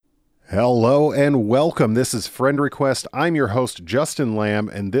Hello and welcome. This is Friend Request. I'm your host, Justin Lamb,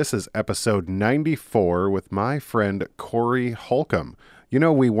 and this is episode 94 with my friend Corey Holcomb. You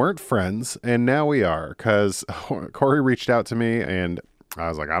know, we weren't friends, and now we are, because Corey reached out to me, and I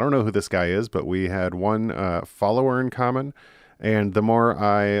was like, I don't know who this guy is, but we had one follower in common, and the more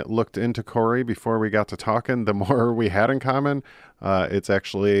I looked into Corey before we got to talking, the more we had in common. It's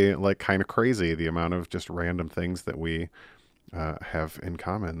actually like kind of crazy, the amount of just random things that we have in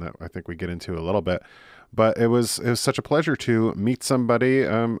common that I think we get into a little bit. But it was such a pleasure to meet somebody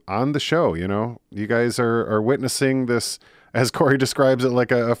on the show. You know, you guys are witnessing this, as Corey describes it,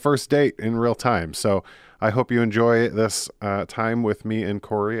 like a first date in real time. So I hope you enjoy this time with me and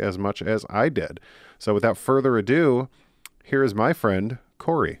Corey as much as I did. So without further ado, here is my friend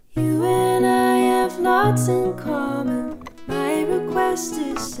Corey. You and I have lots in common. My request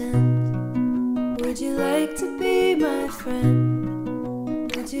is sent. Would you like to be my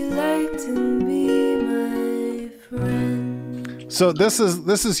friend? Would you like to be my friend? So this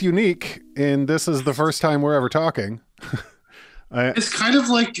is unique, and this is the first time we're ever talking. It's kind of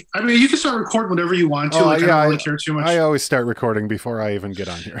like, I mean, you can start recording whatever you want to. I don't really care too much. I always start recording before I even get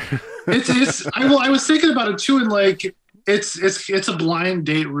on here. I was thinking about it too, and like it's a blind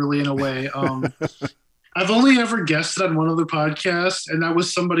date, really, in a way. I've only ever guested on one other podcast, and that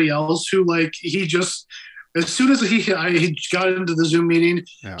was somebody else who, like, he just, as soon as he got into the Zoom meeting,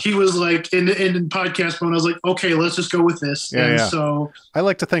 he was like in podcast mode. I was like, okay, let's just go with this. So I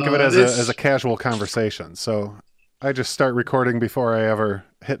like to think of it as a casual conversation. So I just start recording before I ever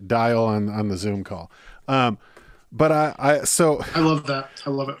hit dial on the Zoom call. But I love that. I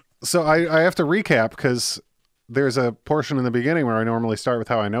love it. So I have to recap, because there's a portion in the beginning where I normally start with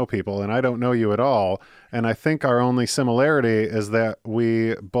how I know people, and I don't know you at all. And I think our only similarity is that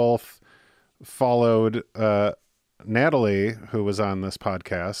we both followed Natalie, who was on this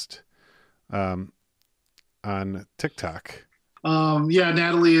podcast, on TikTok.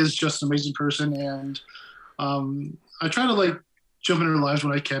 Natalie is just an amazing person, and I try to like jump in her lives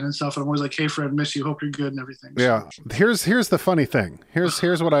when I can and stuff. And I'm always like, hey, Fred, miss you. Hope you're good and everything. Yeah. Here's the funny thing.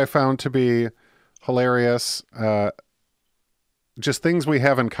 Here's what I found to be hilarious. Just things we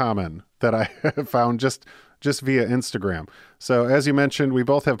have in common that I have found just via Instagram. So as you mentioned, we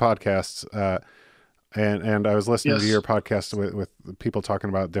both have podcasts, and I was listening to your podcast with people talking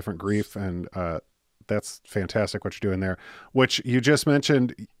about different grief, and that's fantastic what you're doing there, which you just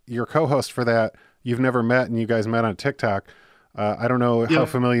mentioned your co-host for that. You've never met, and you guys met on TikTok. I don't know how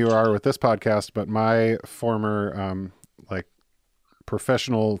familiar you are with this podcast, but my former,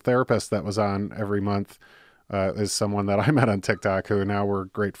 professional therapist that was on every month is someone that I met on TikTok, who now we're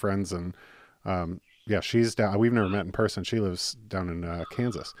great friends. And she's down. We've never met in person. She lives down in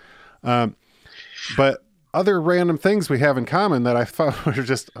Kansas. But other random things we have in common that I thought were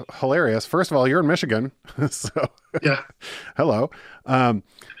just hilarious. First of all, you're in Michigan. So hello.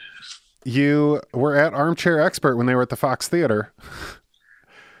 You were at Armchair Expert when they were at the Fox Theater.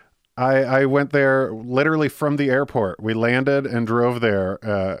 I went there literally from the airport. We landed and drove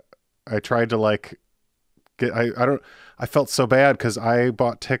there. I tried to I felt so bad because I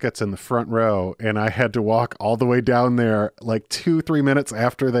bought tickets in the front row, and I had to walk all the way down there like 2-3 minutes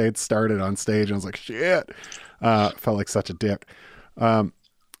after they had started on stage. I was like, shit. Felt like such a dick. And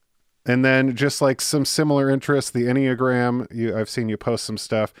then just like some similar interests, the Enneagram, I've seen you post some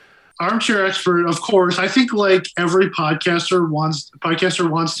stuff. Armchair Expert, of course. I think like every podcaster wants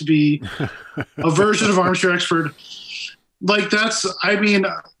to be a version of Armchair Expert. Like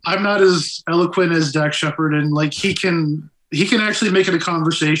I'm not as eloquent as Dax Shepard, and like he can actually make it a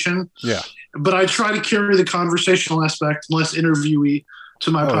conversation. Yeah. But I try to carry the conversational aspect, less interviewee, to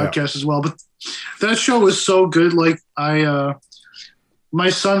my podcast as well. But that show was so good. Like my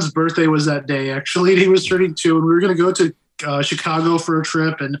son's birthday was that day actually, and he was turning 2, and we were going to go to Chicago for a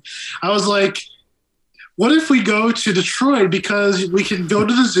trip, and I was like, what if we go to Detroit, because we can go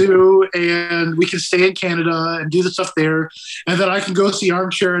to the zoo and we can stay in Canada and do the stuff there, and then I can go see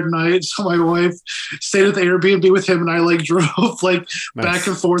Armchair at night. So my wife stayed at the Airbnb with him, and I like drove like back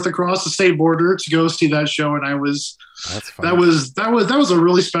and forth across the state border to go see that show, and that was a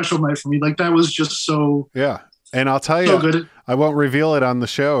really special night for me. Like that was just so And I'll tell you, I won't reveal it on the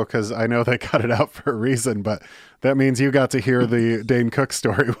show because I know they cut it out for a reason, but that means you got to hear the Dane Cook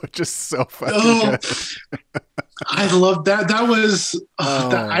story, which is so fucking good. I love that. That was,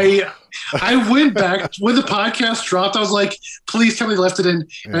 I went back when the podcast dropped. I was like, please tell me they left it in.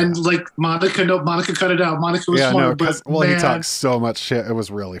 Yeah. And like Monica cut it out. Monica was smart. He talks so much shit. It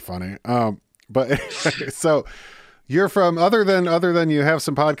was really funny. But so You're from other than you have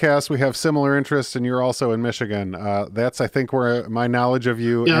some podcasts, we have similar interests, and you're also in Michigan. That's I think where my knowledge of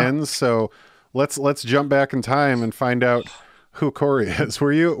you ends. So let's jump back in time and find out who Corey is.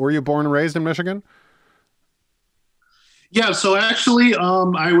 Were you born and raised in Michigan? Yeah, so actually,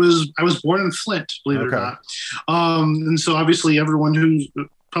 I was born in Flint, believe it or not, and so obviously everyone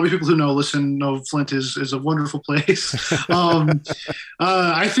probably people who know Flint is a wonderful place.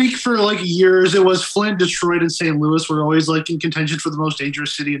 I think for like years it was Flint, Detroit, and St. Louis were always like in contention for the most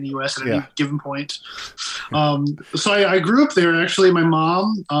dangerous city in the U.S. at any given point. So I grew up there. Actually, my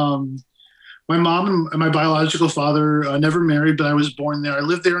mom and my biological father never married, but I was born there. I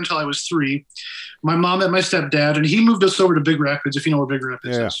lived there until I was 3. My mom met my stepdad, and he moved us over to Big Rapids, if you know where Big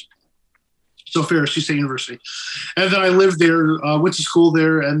Rapids is. So Ferris State University. And then I lived there, went to school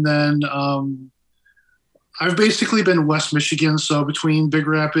there, and then I've basically been West Michigan, so between Big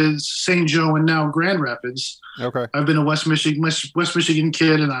Rapids, St. Joe, and now Grand Rapids. Okay. I've been a West Michigan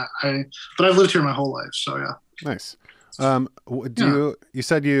kid, and but I've lived here my whole life, so yeah. Nice. You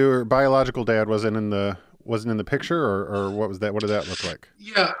said your biological dad wasn't in the picture, or what was that? What did that look like?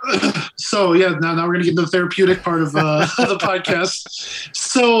 Yeah. So now we're gonna get into the therapeutic part of the podcast.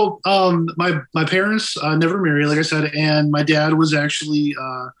 So my parents never married, like I said, and my dad was actually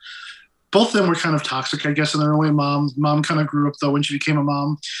both of them were kind of toxic, I guess, in their own way. Mom kind of grew up though when she became a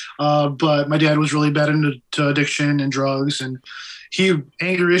mom, but my dad was really bad into addiction and drugs, and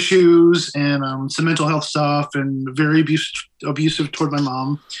anger issues and some mental health stuff, and very abusive toward my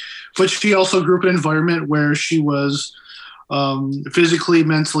mom. But she also grew up in an environment where she was physically,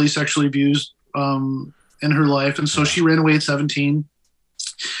 mentally, sexually abused in her life. And so she ran away at 17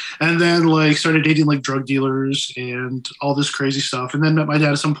 and then like started dating like drug dealers and all this crazy stuff. And then met my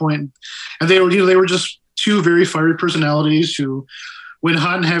dad at some point. And they were just two very fiery personalities who went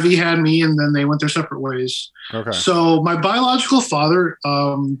hot and heavy, had me, and then they went their separate ways. Okay. So my biological father,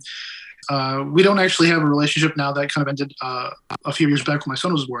 we don't actually have a relationship now. That kind of ended a few years back when my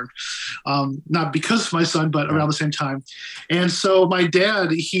son was born. Not because of my son, but around the same time. And so my dad,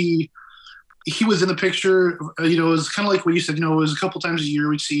 he was in the picture. It was kind of like what you said. It was a couple times a year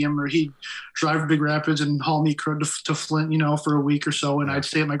we'd see him, or he'd drive to Big Rapids and haul me to Flint, for a week or so, and I'd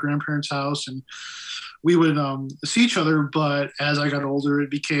stay at my grandparents' house, and we would see each other. But as I got older, it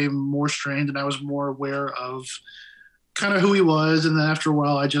became more strained, and I was more aware of kind of who he was. And then after a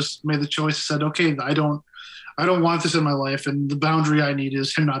while, I just made the choice and said, okay, I don't want this in my life. And the boundary I need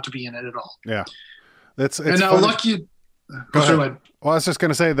is him not to be in it at all. Yeah. And now lucky. Well, I was just going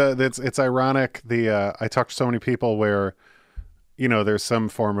to say that it's ironic. I talk to so many people where, there's some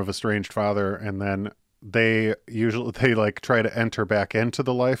form of estranged father, and then they like try to enter back into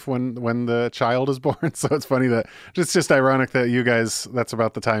the life when the child is born. So it's funny that it's just ironic that you guys, that's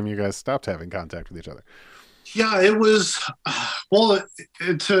about the time you guys stopped having contact with each other. Yeah, it was,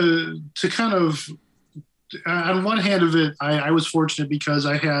 to kind of, on one hand of it, I was fortunate because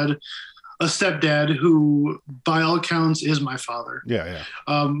I had a stepdad who, by all accounts, is my father. Yeah.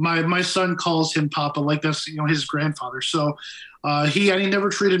 My son calls him Papa, like that's, his grandfather. So he never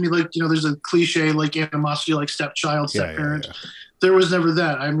treated me like, there's a cliche, like animosity, like stepchild, step-parent. Yeah. There was never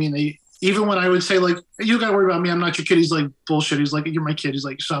that. I mean, even when I would say, like, you got to worry about me, I'm not your kid. He's like, bullshit. He's like, you're my kid. He's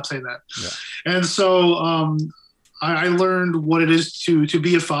like, stop saying that. Yeah. And so I learned what it is to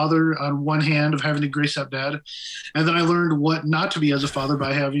be a father on one hand of having a great stepdad. And then I learned what not to be as a father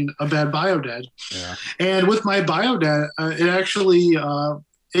by having a bad bio dad. Yeah. And with my bio dad, it actually,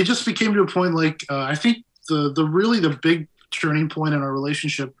 it just became to a point like, I think the big turning point in our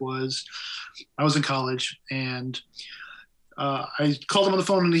relationship was I was in college, and I called him on the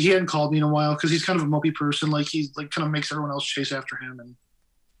phone, and he hadn't called me in a while because he's kind of a mopey person. Like, he's like kind of makes everyone else chase after him. And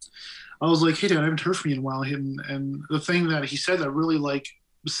I was like, hey, Dad, I haven't heard from you in a while. And the thing that he said that really like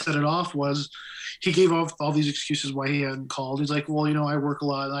set it off was he gave off all these excuses why he hadn't called. He's like, well, I work a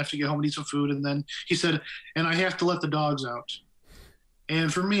lot and I have to get home and eat some food. And then he said, and I have to let the dogs out.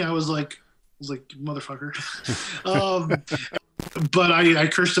 And for me, I was like, motherfucker. But I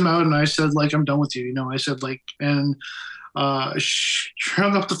cursed him out and I said, like, I'm done with you. I said, like, and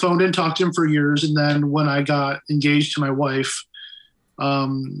hung up the phone, didn't talk to him for years. And then when I got engaged to my wife, I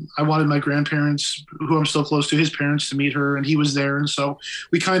wanted my grandparents, who I'm still close to, his parents, to meet her, and he was there. And so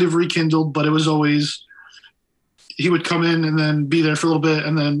we kind of rekindled, but it was always, he would come in and then be there for a little bit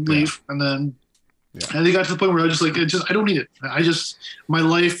and then leave. And then, and it got to the point where I was just like, I don't need it. My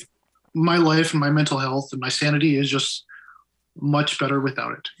life and my mental health and my sanity is just much better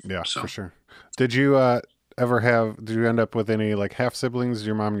without it. Yeah, so. For sure. Did you did you end up with any like half siblings? Did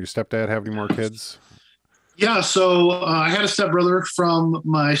your mom and your stepdad have any more kids? Yeah, so I had a stepbrother from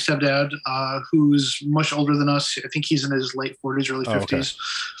my stepdad who's much older than us. I think he's in his late 40s, early Oh, okay. 50s.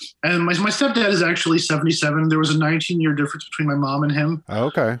 And my stepdad is actually 77. There was a 19-year difference between my mom and him,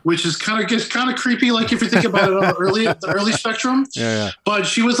 Okay. which is kind of creepy. Like if you think about it on the early spectrum. Yeah. But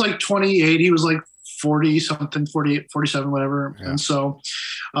she was like 28. He was like 40 something, 48, 47, whatever. Yeah. And so,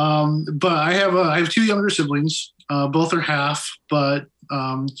 but I have two younger siblings. Both are half, but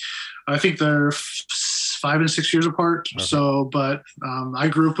I think they're 5 and 6 years apart. Okay. So, but I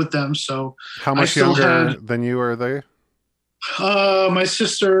grew up with them. So How much still younger than you are they? my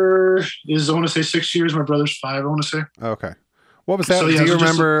sister is, I want to say 6 years. My brother's 5, I want to say. Okay. What was that? So, yeah, do you so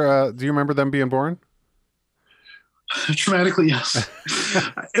just remember? Do you remember them being born? Traumatically, yes.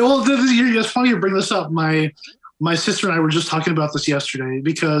 Well, it's funny you bring this up. My sister and I were just talking about this yesterday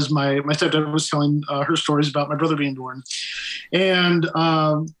because my stepdad was telling her stories about my brother being born. And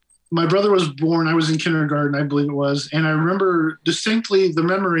my brother was born, I was in kindergarten, I believe it was. And I remember distinctly the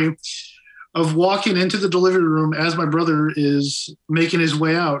memory of walking into the delivery room as my brother is making his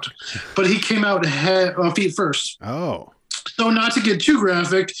way out. But he came out feet first. Oh. So not to get too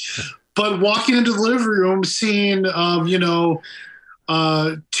graphic, but walking into the delivery room, seeing,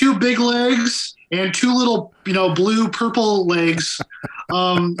 two big legs and two little, blue purple legs.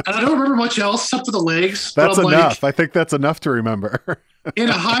 And I don't remember much else except for the legs. That's but enough. I think that's enough to remember. In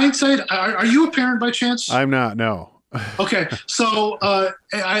hindsight, are you a parent by chance? I'm not. No. Okay. So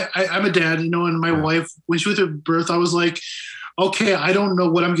I'm a dad, and my wife, when she went through birth, I was like, okay, I don't know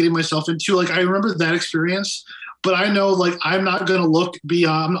what I'm getting myself into. Like, I remember that experience. But I know, like, I'm not going to look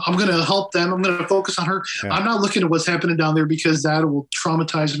beyond. I'm going to help them. I'm going to focus on her. Yeah. I'm not looking at what's happening down there because that will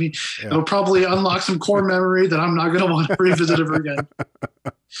traumatize me. Yeah. It'll probably unlock some core memory that I'm not going to want to revisit ever again.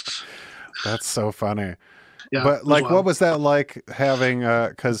 That's so funny. Yeah. But like, wild. what was that like having?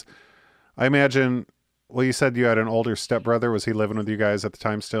 Because I imagine. Well, you said you had an older stepbrother. Was he living with you guys at the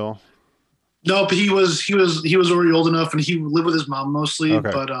time still? No, but he was already old enough, and he lived with his mom mostly. Okay.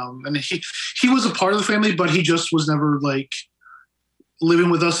 But and he was a part of the family, but he just was never like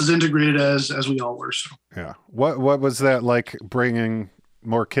living with us as integrated as we all were. So Yeah. What was that like, bringing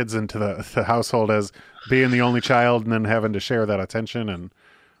more kids into the household as being the only child and then having to share that attention, and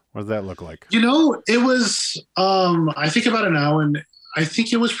what does that look like? it was. I think about it now, and I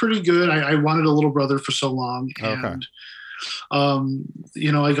think it was pretty good. I wanted a little brother for so long, and. Okay.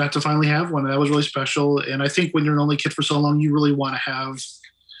 I got to finally have one. That was really special. And I think when you're an only kid for so long, you really want to have,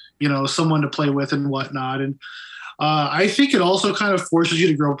 someone to play with and whatnot. And I think it also kind of forces you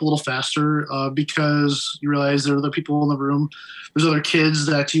to grow up a little faster because you realize there are other people in the room. There's other kids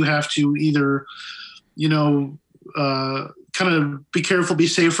that you have to either, kind of be careful, be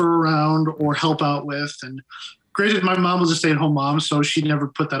safer around, or help out with. And granted, my mom was a stay-at-home mom, so she never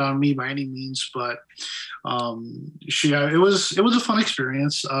put that on me by any means. But it was a fun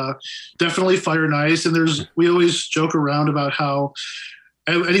experience. Definitely fire and ice. And we always joke around about how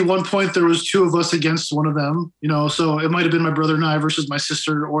at any one point there was two of us against one of them, so it might've been my brother and I versus my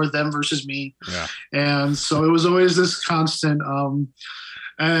sister, or them versus me. Yeah. And so it was always this constant,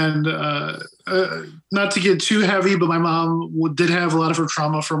 and not to get too heavy, but my mom did have a lot of her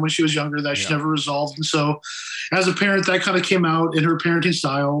trauma from when she was younger that she never resolved. And so as a parent, that kind of came out in her parenting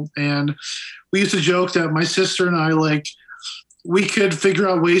style. And we used to joke that my sister and I, we could figure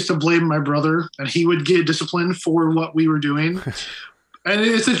out ways to blame my brother, and he would get disciplined for what we were doing. And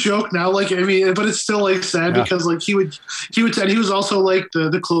it's a joke now, but it's still sad because he would, and he was also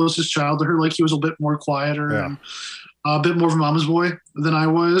the closest child to her. He was a bit more quieter and a bit more of a mama's boy than I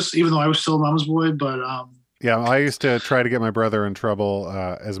was, even though I was still a mama's boy. But yeah, I used to try to get my brother in trouble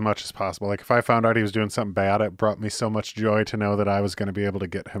as much as possible. Like, if I found out he was doing something bad, it brought me so much joy to know that I was going to be able to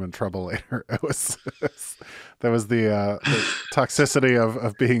get him in trouble later. That was the toxicity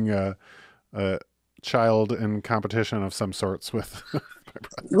of being a child in competition of some sorts with my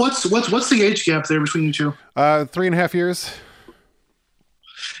brother. What's the age gap there between you two? 3.5 years.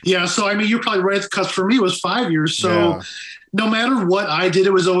 Yeah, so you're probably right, because for me it was 5 years. So no matter what I did,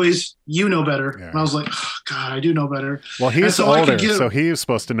 it was always, know better. Yeah. And I was like, oh, God, I do know better. Well, he's older, so he was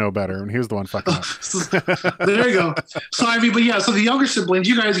supposed to know better, and he was the one fucking up. There you go. So so the younger siblings,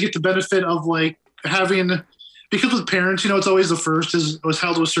 you guys get the benefit of having, because with parents, it's always the first was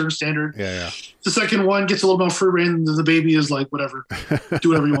held to a certain standard. Yeah. The second one gets a little more free reign, and the baby is whatever, do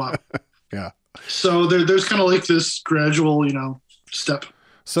whatever you want. Yeah. So there's kind of this gradual, step.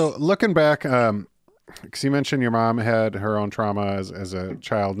 So looking back, because you mentioned your mom had her own trauma as a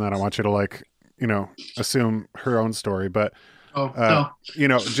child, and I don't want you to assume her own story, but no.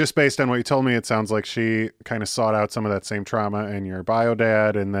 Just based on what you told me, it sounds like she kind of sought out some of that same trauma in your bio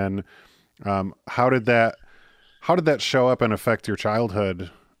dad, and then How did that show up and affect your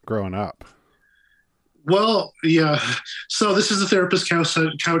childhood growing up? Well, yeah. So this is the therapist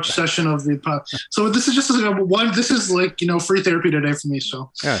couch session of the pod. So this is just one. This is like free therapy today for me.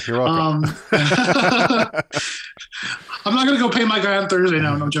 So yeah, you're welcome. I'm not gonna go pay my guy on Thursday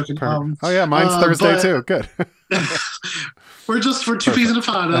now. No, I'm joking. Oh yeah, mine's Thursday too. Good. we're two peas in a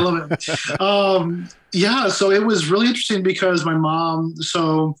pod. I love it. Yeah. So it was really interesting because my mom.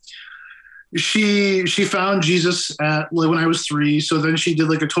 So she found Jesus when I was 3. So then she did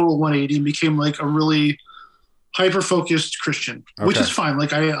like a total 180 and became like a really hyper focused Christian, which is fine.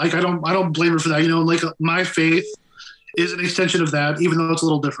 Like I don't blame her for that. Like my faith is an extension of that, even though it's a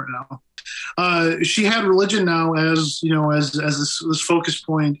little different now. She had religion now as this focus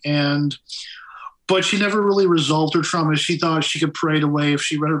point, but she never really resolved her trauma. She thought she could pray it away if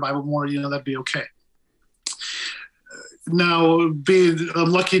she read her Bible more. That'd be okay. Now, I'm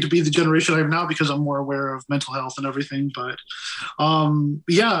lucky to be the generation I am now because I'm more aware of mental health and everything. But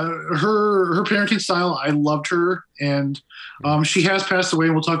yeah, her parenting style, I loved her, and she has passed away.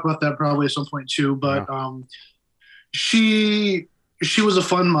 And we'll talk about that probably at some point too. But she was a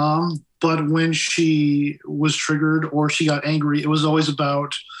fun mom. But when she was triggered or she got angry, it was always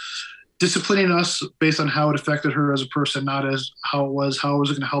about disciplining us based on how it affected her as a person, not as how it was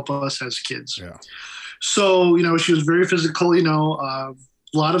going to help us as kids. Yeah. So, she was very physical, a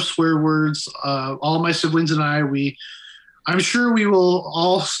lot of swear words. All my siblings and I'm sure we will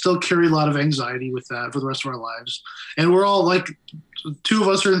all still carry a lot of anxiety with that for the rest of our lives. And we're all like, 2 of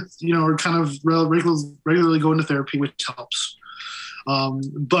us are kind of regularly going to therapy, which helps.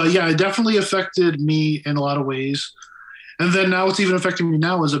 But yeah, it definitely affected me in a lot of ways. And then now it's even affecting me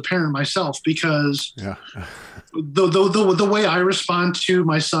now as a parent myself, because the way I respond to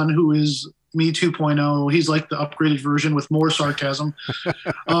my son, who is me 2.0, he's like the upgraded version with more sarcasm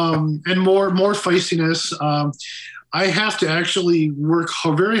and more feistiness. I have to actually work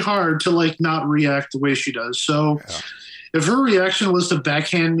very hard to like not react the way she does. So if her reaction was to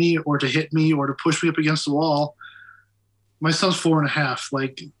backhand me or to hit me or to push me up against the wall, my son's 4.5.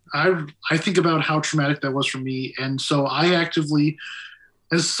 Like I think about how traumatic that was for me. And so I actively,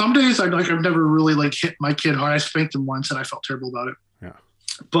 and some days I've never really like hit my kid hard. I spanked him once and I felt terrible about it. Yeah.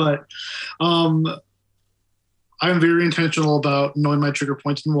 But I'm very intentional about knowing my trigger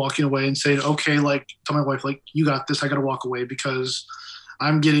points and walking away and saying, okay, like tell my wife, like, you got this. I got to walk away because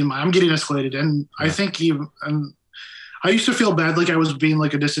I'm getting escalated. And I think I used to feel bad, like I was being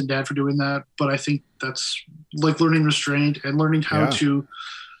like a distant dad for doing that. But I think that's like learning restraint and learning how to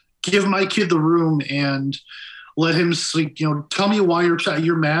give my kid the room and let him sleep. Tell me why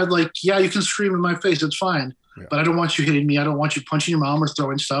you're mad. Like, yeah, you can scream in my face. It's fine. Yeah. But I don't want you hitting me. I don't want you punching your mom or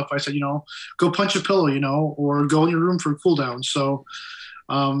throwing stuff. I said, go punch a pillow, or go in your room for a cool down. So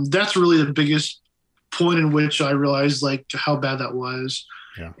that's really the biggest point in which I realized like how bad that was.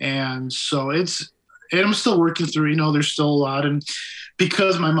 Yeah. And so and I'm still working through, there's still a lot. And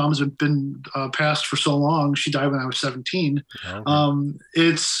because my mom's been passed for so long, she died when I was 17. Okay.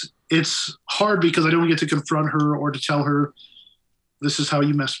 It's hard because I don't get to confront her or to tell her, this is how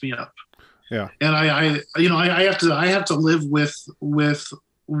you messed me up. Yeah. And I have to live with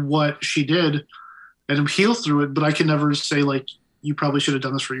what she did and heal through it, but I can never say like, you probably should have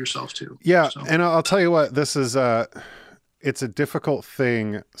done this for yourself too. Yeah. So. And I'll tell you what, this is it's a difficult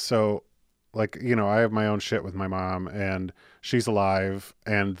thing. So like, I have my own shit with my mom and she's alive.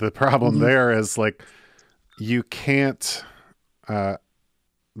 And the problem there is like, you can't,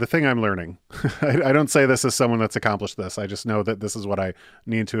 the thing I'm learning, I don't say this as someone that's accomplished this. I just know that this is what I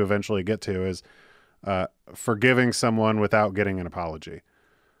need to eventually get to is forgiving someone without getting an apology.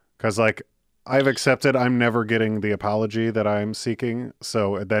 Because like I've accepted I'm never getting the apology that I'm seeking.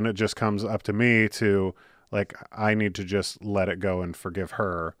 So then it just comes up to me to like, I need to just let it go and forgive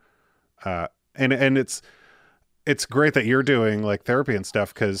her. And it's great that you're doing like therapy and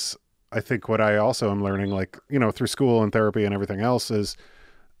stuff. Cause I think what I also am learning, like, through school and therapy and everything else is,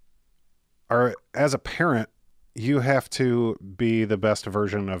 as a parent, you have to be the best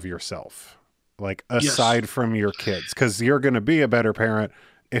version of yourself, like aside from your kids, because you're going to be a better parent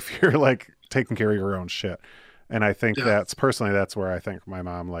if you're like taking care of your own shit. And I think that's where I think my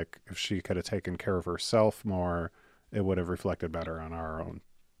mom, like if she could have taken care of herself more, it would have reflected better on our own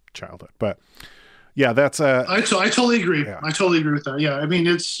childhood. But yeah, that's I totally agree. Yeah. I totally agree with that. Yeah. I mean,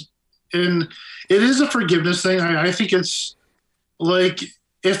 it is a forgiveness thing. I think it's like,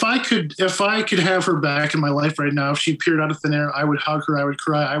 if I could have her back in my life right now, if she appeared out of thin air, I would hug her, I would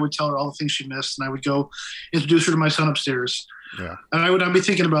cry, I would tell her all the things she missed, and I would go introduce her to my son upstairs. Yeah. And I would not be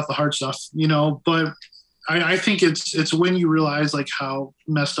thinking about the hard stuff, but I think it's when you realize like how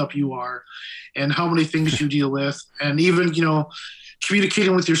messed up you are and how many things you deal with, and even, you know,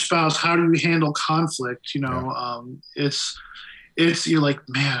 communicating with your spouse, how do you handle conflict? You know, it's you're like,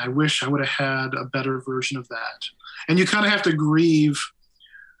 man, I wish I would have had a better version of that. And you kind of have to grieve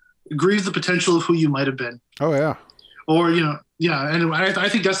the potential of who you might have been. Oh yeah. Or, you know, yeah. And I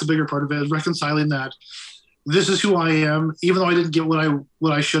think that's the bigger part of it, is reconciling that this is who I am, even though I didn't get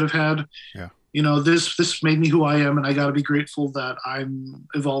what I should have had. Yeah. You know, this made me who I am, and I got to be grateful that I'm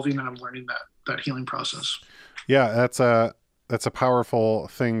evolving and I'm learning that healing process. Yeah. That's a powerful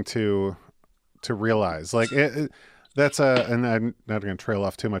thing to realize. Like and I'm not going to trail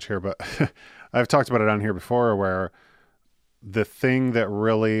off too much here, but I've talked about it on here before, where the thing that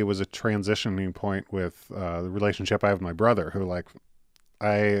really was a transitioning point with the relationship I have with my brother, who, like,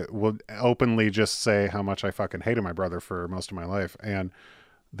 I would openly just say how much I fucking hated my brother for most of my life. And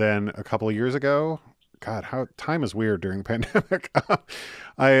then a couple of years ago, God, how time is weird during the pandemic.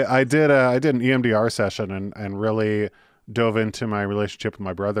 I did an EMDR session and really dove into my relationship with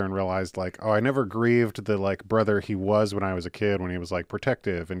my brother and realized, like, oh, I never grieved the, like, brother he was when I was a kid, when he was, like,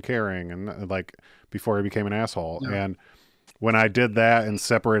 protective and caring and, like, before he became an asshole. Yeah. And when I did that and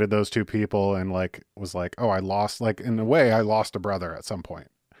separated those two people and, like, was like, oh, I lost, like, in a way, I lost a brother at some point.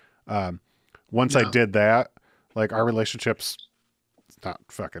 Once I did that, like, our relationship's not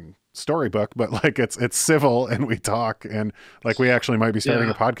fucking storybook, but, like, it's civil, and we talk, and, like, we actually might be starting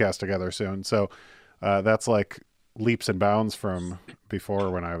a podcast together soon. So that's, like, leaps and bounds from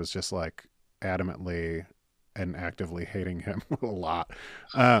before, when I was just, like, adamantly and actively hating him a lot.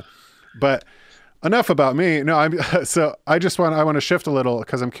 But enough about me. No, I want to shift a little,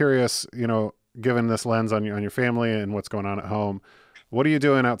 because I'm curious, you know, given this lens on your family and what's going on at home, what are you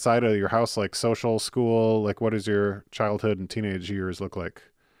doing outside of your house? Like social, school, like what does your childhood and teenage years look like?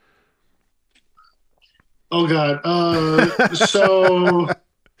 Oh God. So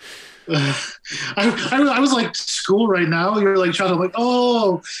I was like school right now. You're like, child. I'm like,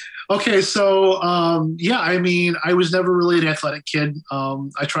 oh, okay. So, yeah, I mean, I was never really an athletic kid.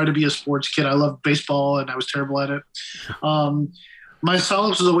 I tried to be a sports kid. I loved baseball, and I was terrible at it. My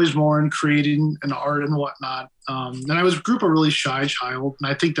solace was always more in creating and art and whatnot. And I grew up a really shy child, and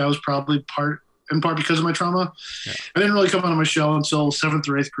I think that was probably in part because of my trauma. Yeah. I didn't really come out of my shell until 7th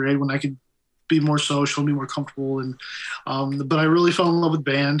or 8th grade, when I could be more social, be more comfortable, and but I really fell in love with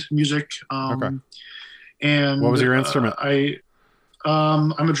band music. Okay. And what was your instrument? I'm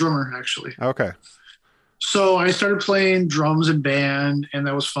a drummer, actually. Okay. So I started playing drums in band, and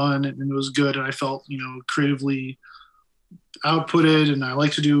that was fun, and it was good, and I felt, you know, creatively outputted, and I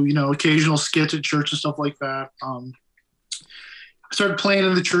like to do, you know, occasional skits at church and stuff like that. I started playing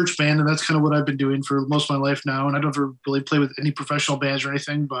in the church band, and that's kind of what I've been doing for most of my life now, and I don't ever really play with any professional bands or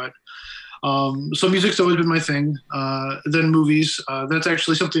anything, but so music's always been my thing. Then movies. That's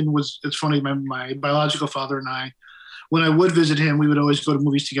actually something it's funny. My biological father and I, when I would visit him, we would always go to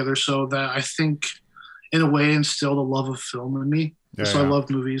movies together. So that, I think, in a way, instilled a love of film in me. Yeah, so yeah. I loved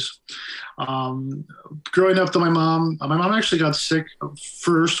movies. Growing up, though, my mom actually got sick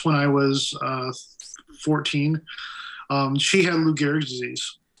first when I was 14. She had Lou Gehrig's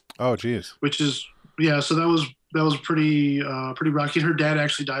disease. Oh, geez. Which is, yeah. So that was pretty rocky. Her dad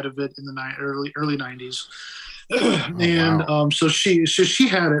actually died of it in the early 90s. Oh, and wow. So she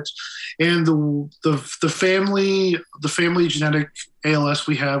had it, and the family genetic ALS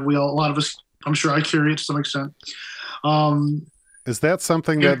a lot of us, I'm sure I carry it to some extent. Is that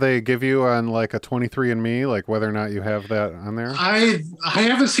something that they give you on like a 23andMe, like whether or not you have that on there? I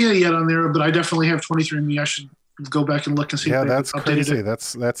haven't seen it yet on there, but I definitely have 23andMe. I should go back and look and see. Yeah, that's crazy. It.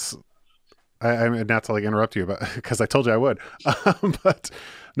 That's. I mean, not to like interrupt you, but because I told you I would. But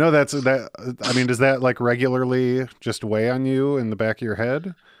no, that. I mean, does that like regularly just weigh on you in the back of your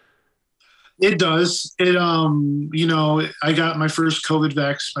head? It does. It you know, I got my first COVID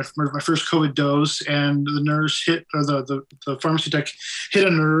my first COVID dose, and the nurse hit, or the pharmacy tech hit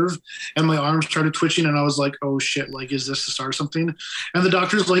a nerve, and my arm started twitching, and I was like, oh shit, like, is this the start of something? And the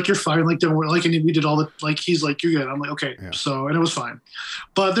doctor's like, you're fine, like, don't worry, like, and we did all the, like, he's like, you're good. I'm like, okay. Yeah. So, and it was fine.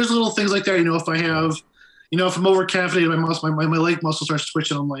 But there's little things like that, you know, if I have, you know, if I'm over caffeinated, my leg muscle starts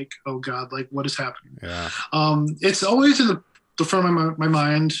twitching, I'm like, oh God, like, what is happening? Yeah. It's always in the front of my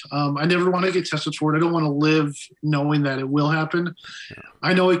mind. I never want to get tested for it. I don't want to live knowing that it will happen. Yeah.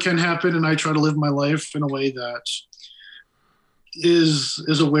 I know it can happen, and I try to live my life in a way that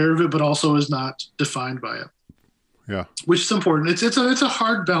is aware of it, but also is not defined by it. Yeah, which is important. It's a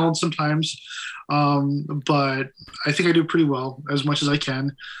hard balance sometimes, but I think I do pretty well, as much as I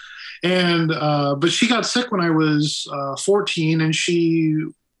can. And but she got sick when I was 14, and she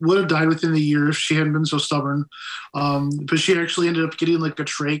would have died within the year if she hadn't been so stubborn. But she actually ended up getting like a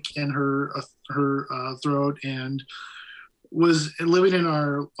trach in her throat and was living in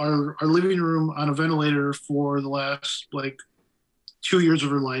our living room on a ventilator for the last like 2 years of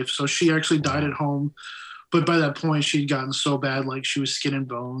her life. So she actually died at home. But by that point, she'd gotten so bad, like she was skin and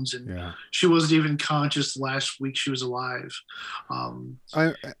bones, and she wasn't even conscious last week she was alive.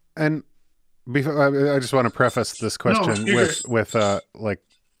 I just want to preface this question with like,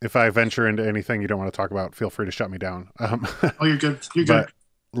 if I venture into anything you don't want to talk about, feel free to shut me down. Oh, you're good. You're but,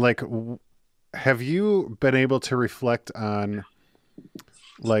 good. Like, have you been able to reflect on,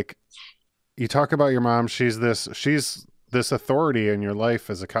 like, you talk about your mom? She's this authority in your life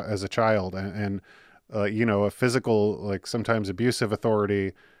as a child, and you know, a physical, like sometimes abusive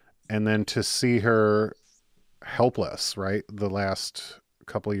authority, and then to see her helpless, right? The last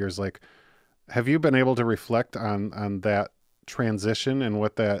couple of years, like, have you been able to reflect on that transition and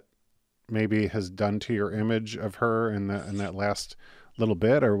what that maybe has done to your image of her in that last little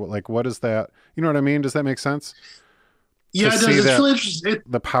bit, or like, what is that? You know what I mean? Does that make sense? Yeah, it does. It's really interesting.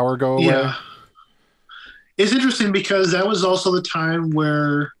 The power go away. Yeah. It's interesting because that was also the time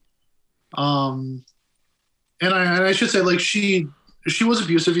where, and I should say, like, she was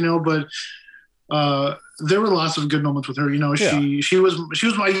abusive, you know, but there were lots of good moments with her. You know, she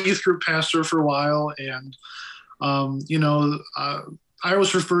was my youth group pastor for a while, and you know, I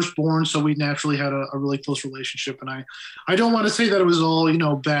was her firstborn, so we naturally had a really close relationship. And I don't want to say that it was all, you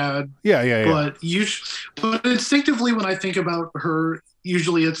know, bad. Yeah. But instinctively, when I think about her,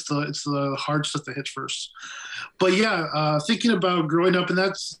 usually it's the hard stuff that hits first. But yeah, thinking about growing up, and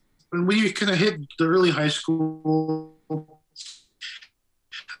that's when we kind of hit the early high school.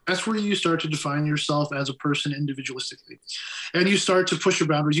 That's where you start to define yourself as a person individualistically, and you start to push your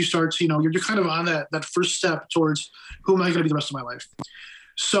boundaries. You start to, you know, you're kind of on that first step towards who am I going to be the rest of my life.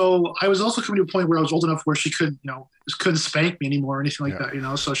 So I was also coming to a point where I was old enough where she couldn't spank me anymore or anything like that, you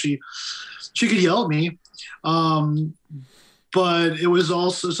know. So she could yell at me, but it was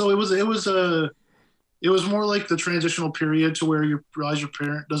also it was more like the transitional period to where you realize your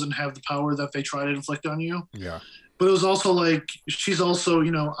parent doesn't have the power that they try to inflict on you. Yeah. But it was also like, she's also,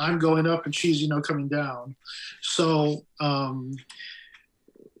 you know, I'm going up and she's, you know, coming down. So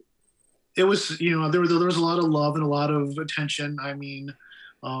it was, you know, there was a lot of love and a lot of attention. I mean,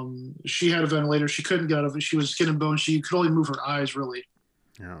 she had a ventilator. She couldn't get out of it. She was skin and bone. She could only move her eyes, really.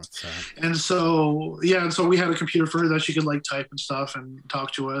 Yeah, it's sad. And so we had a computer for her that she could like type and stuff and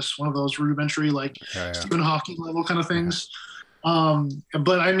talk to us. One of those rudimentary, like Stephen Hawking level kind of things. Yeah.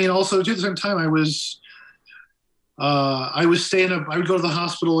 But I mean, also at the same time, I was staying up. I would go to the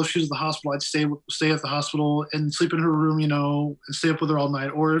hospital. If she was at the hospital, I'd stay at the hospital and sleep in her room, you know, and stay up with her all night.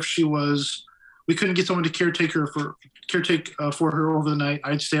 Or if we couldn't get someone to caretake for her over the night,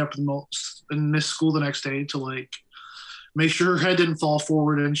 I'd stay up and miss school the next day to like make sure her head didn't fall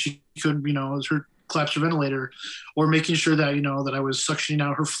forward and she could, you know, her collapse her ventilator, or making sure that, you know, that I was suctioning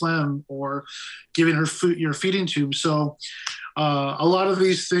out her phlegm or giving her food, your feeding tube. So a lot of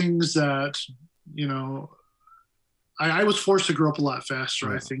these things that, you know, I was forced to grow up a lot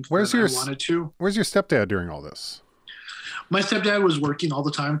faster, I think, than I wanted to. Where's your stepdad during all this? My stepdad was working all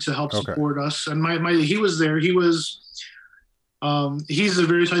the time to help support us. And he was there. He's a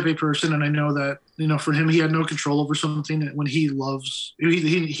very type A person. And I know that, you know, for him, he had no control over something when he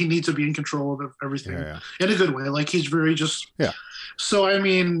needs to be in control of everything in a good way. Like he's very So, I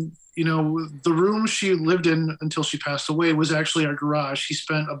mean, you know, the room she lived in until she passed away was actually our garage. He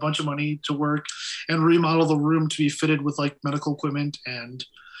spent a bunch of money to work and remodel the room to be fitted with like medical equipment and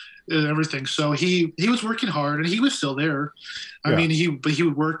everything. So he was working hard and he was still there. I mean, he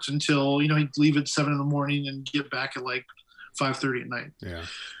worked until, you know, he'd leave at 7 a.m. and get back at like 5:30 at night. Yeah.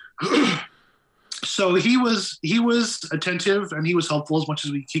 So he was attentive and he was helpful as much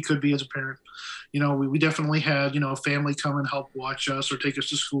as he could be as a parent. You know, we definitely had, you know, a family come and help watch us or take us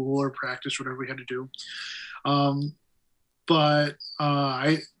to school or practice, whatever we had to do. But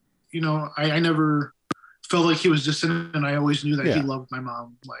I never felt like he was distant, and I always knew that he loved my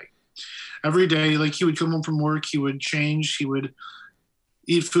mom. Like every day, like he would come home from work, he would change, he would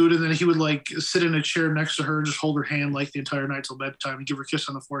eat food, and then he would like sit in a chair next to her and just hold her hand like the entire night till bedtime and give her a kiss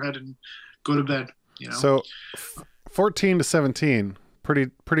on the forehead and go to bed, you know? So 14 to 17,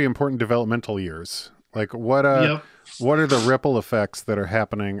 pretty important developmental years. Like what are the ripple effects that are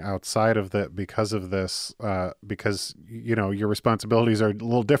happening outside of that because of this? Because, you know, your responsibilities are a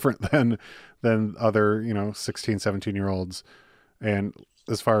little different than other, you know, 16, 17-year-olds. And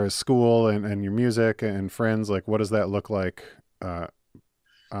as far as school and your music and friends, like what does that look like on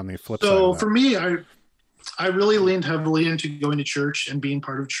the flip side? So for me, I really leaned heavily into going to church and being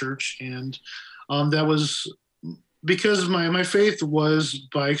part of church. And that was because my faith was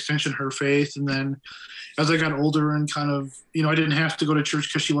by extension her faith. And then as I got older and kind of, I didn't have to go to church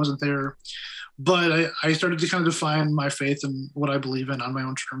because she wasn't there. But I started to kind of define my faith and what I believe in on my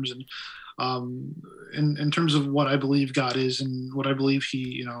own terms. And in terms of what I believe God is and what I believe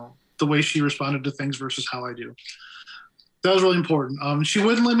he, the way she responded to things versus how I do. That was really important. She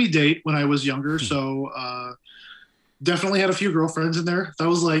wouldn't let me date when I was younger. So definitely had a few girlfriends in there. That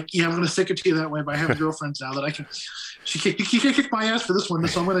was like, yeah, I'm going to stick it to you that way. But I have girlfriends now that I can, you can't kick my ass for this one.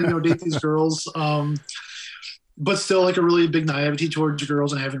 So I'm going to, date these girls. But still like a really big naivety towards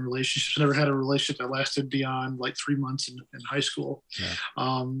girls and having relationships. Never had a relationship that lasted beyond like 3 months in high school.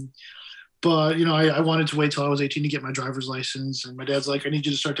 Yeah. But, I wanted to wait till I was 18 to get my driver's license. And my dad's like, I need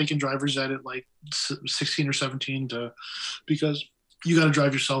you to start taking driver's ed at like 16 or 17 because you got to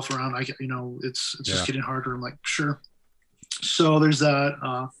drive yourself around. It's just getting harder. I'm like, sure. So there's that.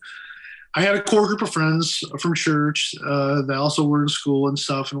 I had a core group of friends from church that also were in school and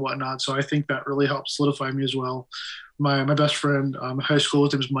stuff and whatnot. So I think that really helped solidify me as well. My best friend in high school,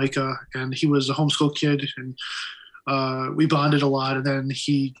 his name is Micah, and he was a homeschool kid, and we bonded a lot. And then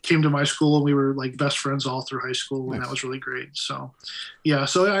he came to my school, and we were like best friends all through high school. Nice. And that was really great. So, yeah,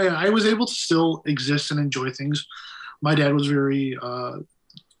 so I was able to still exist and enjoy things. My dad was very, and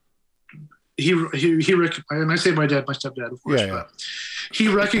I say my dad, my stepdad, of course, but he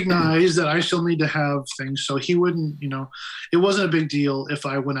recognized that I still need to have things. So he wouldn't, it wasn't a big deal if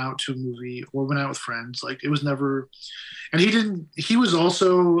I went out to a movie or went out with friends. Like it was never, and he was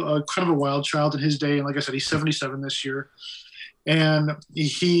also kind of a wild child in his day. And like I said, he's 77 this year. And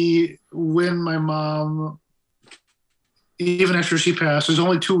when my mom, even after she passed, there's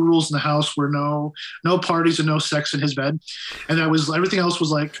only 2 rules in the house were no parties and no sex in his bed. And that was, everything else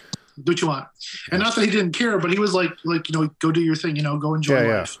was like, do what you want. And not that he didn't care, but he was like, go do your thing, go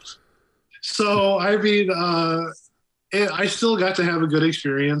enjoy life. So, I mean, I still got to have a good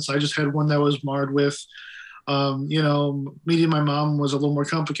experience. I just had one that was marred with, meeting my mom was a little more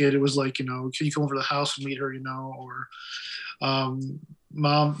complicated. It was like, can you come over to the house and meet her, or,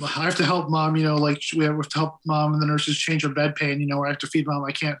 mom, I have to help mom, we have to help mom and the nurses change her bedpan, or I have to feed mom.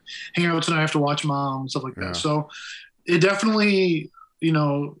 I can't hang out tonight. I have to watch mom and stuff like that. So it definitely,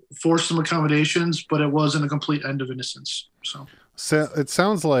 forced some accommodations, but it wasn't a complete end of innocence. So it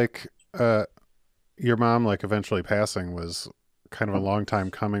sounds like your mom, like eventually passing, was kind of a long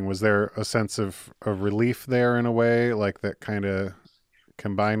time coming. Was there a sense of relief there in a way, like that kind of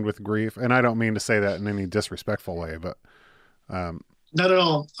combined with grief? And I don't mean to say that in any disrespectful way, but not at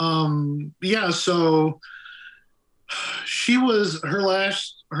all. So she was her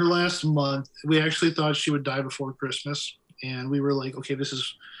last month. We actually thought she would die before Christmas. And we were like, okay, this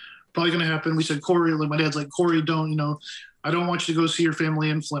is probably going to happen. We said, Corey, like my dad's like, Corey, don't, I don't want you to go see your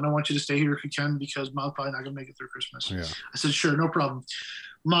family in Flint. I want you to stay here if you can, because mom's probably not going to make it through Christmas. Yeah. I said, sure, no problem.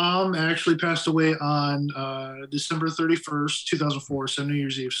 Mom actually passed away on December 31st, 2004, so New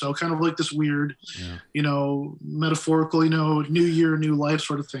Year's Eve. So kind of like this weird, metaphorical, new year, new life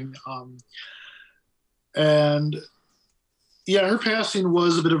sort of thing. And yeah, her passing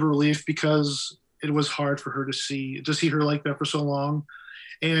was a bit of a relief because it was hard for her to see her like that for so long.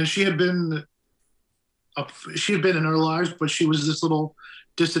 And she had been in our lives, but she was this little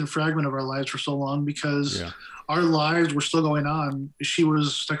distant fragment of our lives for so long because our lives were still going on. She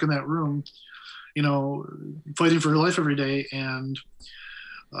was stuck in that room, fighting for her life every day. And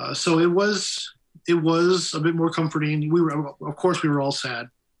so it was a bit more comforting. We were all sad.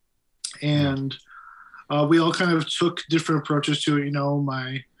 And we all kind of took different approaches to it.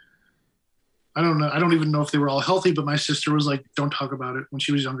 I don't know. I don't even know if they were all healthy, but my sister was like, don't talk about it. When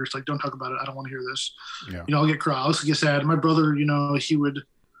she was younger, it's like, don't talk about it. I don't want to hear this. Yeah. I'll get cry. I'll get sad. My brother,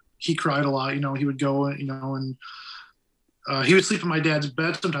 he cried a lot. He would go, and he would sleep in my dad's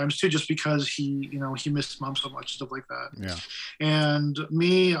bed sometimes too, just because he missed mom so much, stuff like that. Yeah. And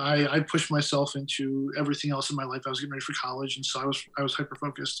me, I pushed myself into everything else in my life. I was getting ready for college. And so I was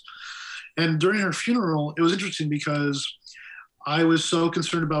hyper-focused. And during her funeral, it was interesting because I was so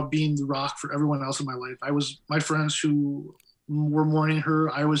concerned about being the rock for everyone else in my life. My friends who were mourning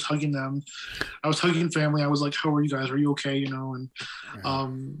her, I was hugging them. I was hugging family. I was like, how are you guys? Are you okay? And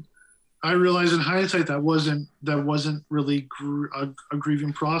I realized in hindsight that wasn't really a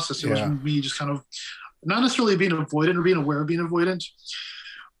grieving process. It was me just kind of not necessarily being avoidant or being aware of being avoidant,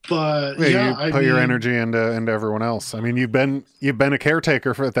 but you put your energy into everyone else. I mean, you've been a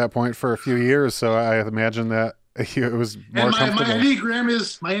caretaker at that point for a few years. So I imagine that it was more comfortable.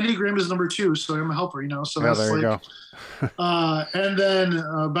 My Enneagram is number 2, so I'm a helper, So that's there you go. And then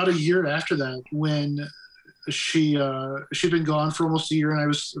about a year after that, when she'd been gone for almost a year, and I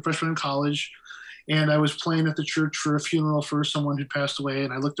was a freshman in college, and I was playing at the church for a funeral for someone who passed away,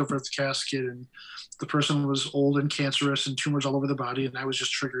 and I looked over at the casket, and the person was old and cancerous and tumors all over the body, and I was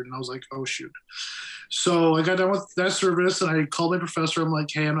just triggered, and I was like, oh shoot. So I got done with that service, and I called my professor. I'm like,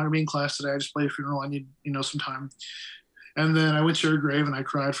 hey, I'm not gonna be in class today. I just played a funeral. I need, some time. And then I went to her grave, and I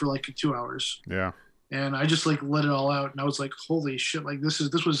cried for like 2 hours. Yeah. And I just like let it all out, and I was like, holy shit! Like this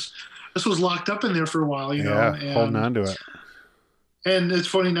was locked up in there for a while, you know. Yeah, holding on to it. And it's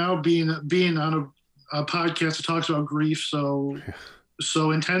funny now being on a podcast that talks about grief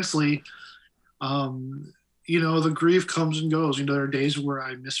so intensely. The grief comes and goes. There are days where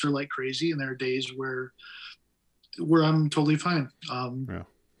I miss her like crazy, and there are days where I'm totally fine.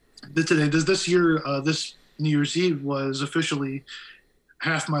 This year, this New Year's Eve was officially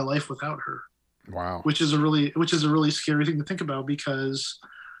half my life without her. Wow. Which is a really scary thing to think about, because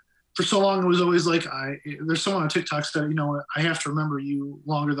for so long it was always like there's someone on TikTok said, I have to remember you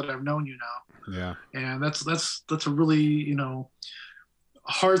longer than I've known you now. Yeah. And that's a really,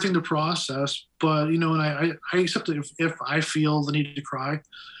 hard thing to process, but and I accept that if I feel the need to cry,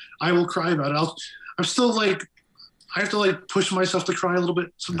 I will cry about it. I'm still like, I have to like push myself to cry a little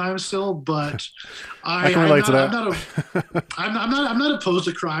bit sometimes still, but I can relate to that. I'm not opposed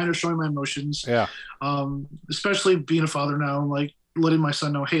to crying or showing my emotions. Yeah. Especially being a father now, like letting my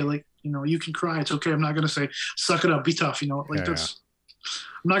son know, hey, like, you can cry. It's okay. I'm not going to say, suck it up, be tough. I'm not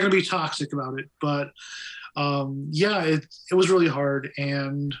going to be toxic about it, but it was really hard,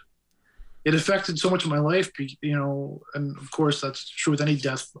 and it affected so much of my life, and of course that's true with any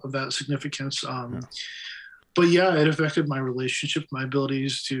death of that significance. But it affected my relationship, my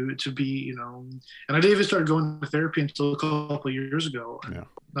abilities to be, and I didn't even start going to therapy until a couple of years ago. Yeah.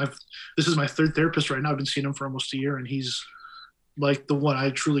 This is my third therapist right now. I've been seeing him for almost a year, and he's like the one I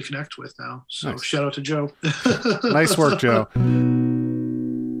truly connect with now. So nice. Shout out to Joe. Nice work, Joe.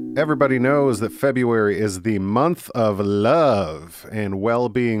 Everybody knows that February is the month of love, and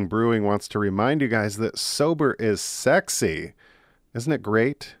Well-Being Brewing wants to remind you guys that sober is sexy. Isn't it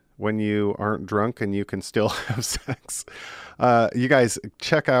great when you aren't drunk and you can still have sex? You guys,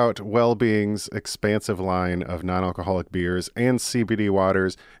 check out Well-Being's expansive line of non-alcoholic beers and CBD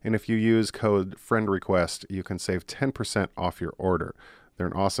waters, and if you use code FRIENDREQUEST, you can save 10% off your order. They're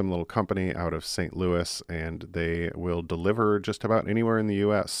an awesome little company out of St. Louis, and they will deliver just about anywhere in the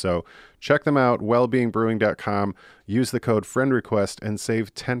U.S. So check them out, wellbeingbrewing.com. Use the code FRIENDREQUEST and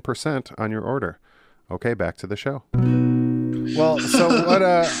save 10% on your order. Okay, back to the show. Well, so what?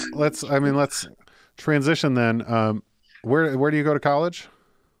 Let's transition then. Where do you go to college?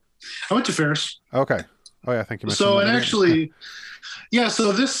 I went to Ferris. Okay. Oh yeah, I think you mentioned. So that and actually, yeah.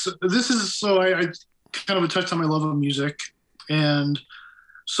 So this is so I kind of touched on my love of music. And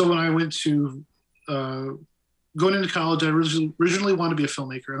so when I went to going into college, I originally wanted to be a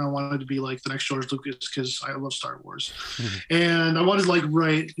filmmaker, and I wanted to be like the next George Lucas because I love Star Wars. Mm-hmm. And I wanted to like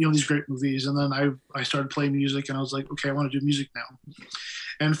write, these great movies. And then I started playing music, and I was like, okay, I want to do music now.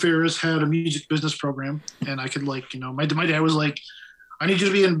 And Ferris had a music business program, and I could like, my dad was like, I need you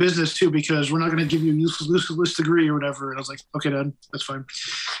to be in business too, because we're not going to give you a useless degree or whatever. And I was like, okay, Dad, that's fine.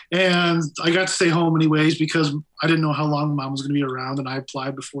 And I got to stay home anyways, because I didn't know how long Mom was going to be around, and I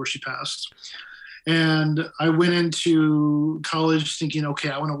applied before she passed. And I went into college thinking, okay,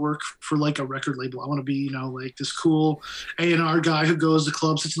 I want to work for like a record label. I want to be, like this cool A&R guy who goes to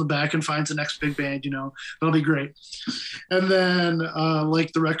clubs, sits in the back and finds the next big band, that'll be great. And then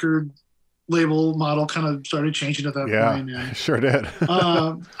like the record label model kind of started changing at that point. Yeah, sure did.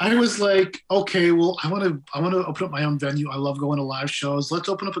 I was like, okay, well, I want to open up my own venue. I love going to live shows. Let's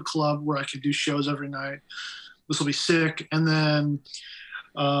open up a club where I can do shows every night. This will be sick. And then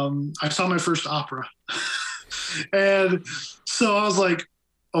I saw my first opera. And so I was like,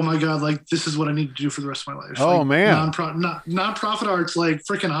 oh my God, like this is what I need to do for the rest of my life. Oh like, man. Nonprofit arts, like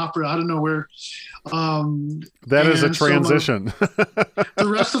freaking opera out of nowhere. That is a transition. So the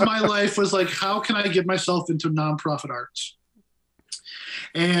rest of my life was like, how can I get myself into nonprofit arts?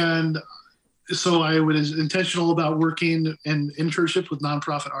 And so I was intentional about working in internships with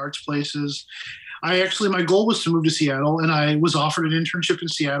nonprofit arts places. My goal was to move to Seattle, and I was offered an internship in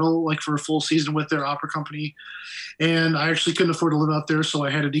Seattle, like for a full season with their opera company. And I actually couldn't afford to live out there, so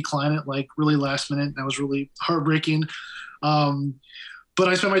I had to decline it like really last minute. That was really heartbreaking. But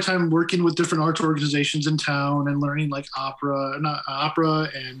I spent my time working with different arts organizations in town and learning like opera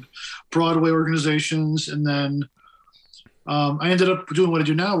and Broadway organizations. And then I ended up doing what I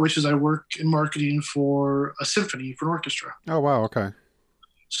do now, which is I work in marketing for a symphony, for an orchestra. Oh, wow. Okay.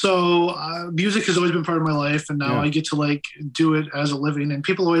 So music has always been part of my life, and now Yeah. I get to like do it as a living. And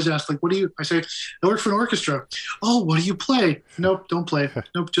people always ask, like, "What do you?" I say, "I work for an orchestra." Oh, what do you play? Nope, don't play.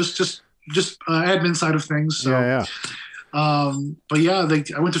 Nope, just admin side of things. So, Yeah, but yeah,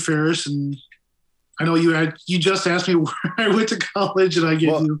 I went to Ferris, and I know you just asked me where I went to college, and I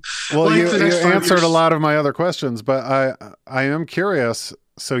gave Well, you. Well, like, you the next 5 answered years. a lot of my other questions, but I am curious.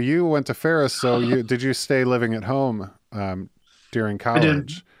 So you went to Ferris. So did you stay living at home during did.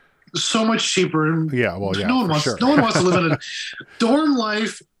 college? So much cheaper, and Yeah, well, yeah, no one for wants sure. no one wants to live in a dorm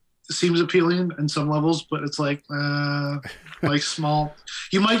life. Seems appealing in some levels, but it's like small.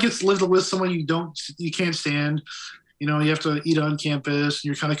 You might get to live with someone you can't stand. You know, you have to eat on campus, and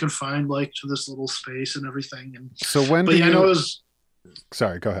you're kind of confined like to this little space and everything. And So when but do yeah, you? I know it was.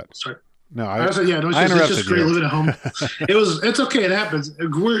 Sorry, go ahead. Sorry, No, I was like, yeah, no, I it's interrupted just great you. living at home. It's okay, it happens.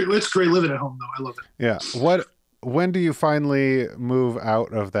 It's great living at home though. I love it. Yeah. When do you finally move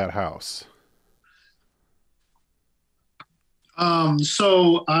out of that house?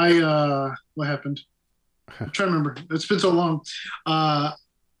 So what happened? I'm trying to remember. It's been so long. I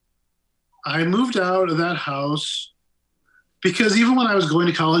moved out of that house because even when I was going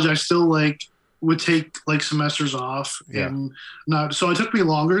to college, I still like would take like semesters off Yeah. and not. So it took me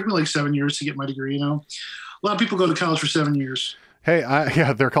longer. It took me like 7 years to get my degree. You know, a lot of people go to college for 7 years. Hey,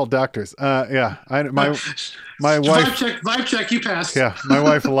 yeah, they're called doctors. Yeah, my wife. Vibe check. You passed. Yeah, my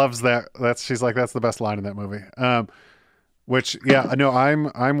wife loves that. She's like, that's the best line in that movie. Which, yeah, I know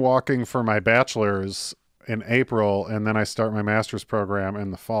I'm walking for my bachelor's in April, and then I start my master's program in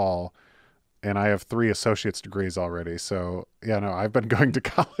the fall, and I have 3 associate's degrees already. So yeah, no, I've been going to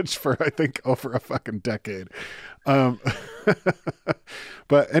college for I think over a fucking decade. But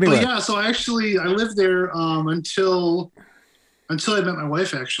anyway, But yeah, so I lived there until I met my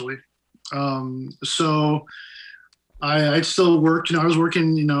wife actually. So I still worked, you know, I was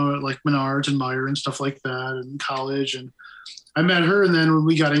working, you know, at like Menards and Meyer and stuff like that in college, and I met her, and then when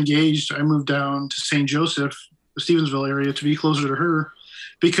we got engaged, I moved down to St. Joseph, the Stevensville area, to be closer to her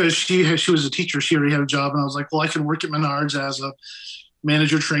because she was a teacher. She already had a job, and I was like, well, I can work at Menards as a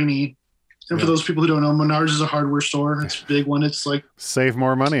manager trainee. And for those people who don't know, Menards is a hardware store. It's a big one. It's like save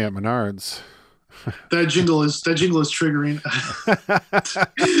more money at Menards. that jingle is triggering.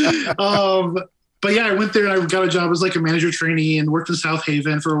 But yeah, I went there and I got a job as like a manager trainee and worked in South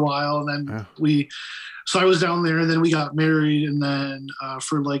Haven for a while, and then so I was down there, and then we got married, and then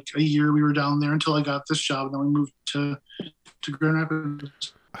for like a year we were down there until I got this job, and then we moved to Grand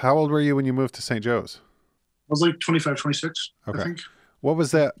Rapids. How old were you when you moved to St. Joe's? I was like 25, 26, Okay. I think. What was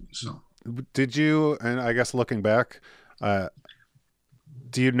that? So Did you, and I guess looking back,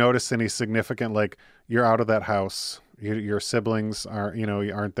 do you notice any significant, like you're out of that house, your siblings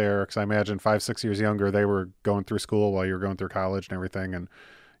aren't there? Because I imagine 5, 6 years younger, they were going through school while you were going through college and everything, and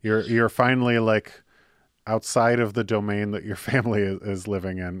you're finally like outside of the domain that your family is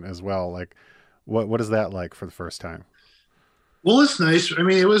living in as well. Like, what is that like for the first time? well, it's nice. I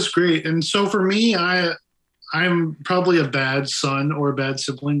mean, it was great, and so for me, I'm probably a bad son or a bad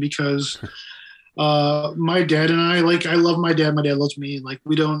sibling because my dad and I love my dad. My dad loves me. Like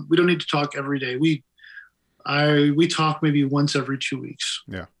we don't need to talk every day. We talk maybe once every 2 weeks.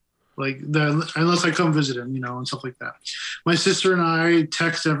 Yeah. Like unless I come visit him, you know, and stuff like that. My sister and I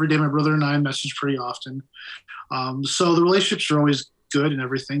text every day. My brother and I message pretty often. So the relationships are always good and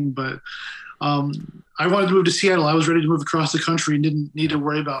everything. But I wanted to move to Seattle. I was ready to move across the country and didn't need to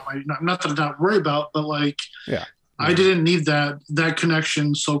worry about not that I don't worry about, but like I didn't need that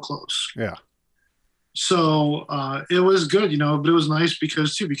connection so close. Yeah. So it was good, you know, but it was nice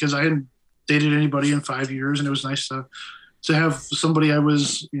because I hadn't dated anybody in 5 years, and it was nice to have somebody I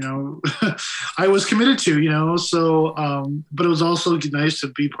was, you know, I was committed to, you know. So, but it was also nice to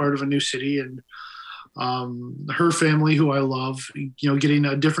be part of a new city, and her family, who I love, you know, getting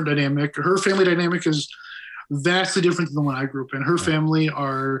a different dynamic. Her family dynamic is vastly different than the one I grew up in. Her family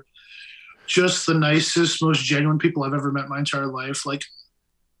are just the nicest, most genuine people I've ever met in my entire life. Like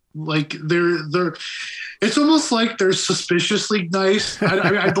they're it's almost like they're suspiciously nice.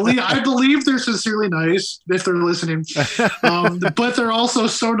 I believe they're sincerely nice if they're listening. But they're also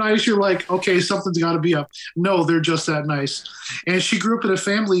so nice you're like, okay, something's got to be up. No, they're just that nice. And she grew up in a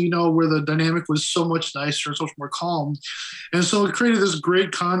family, you know, where the dynamic was so much nicer, so much more calm. And so it created this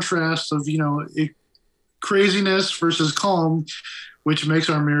great contrast of, you know, craziness versus calm, which makes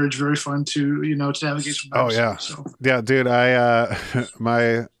our marriage very fun to navigate. Oh yeah. So. Yeah, dude,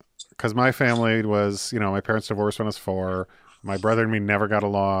 because my family was, my parents divorced when I was 4. My brother and me never got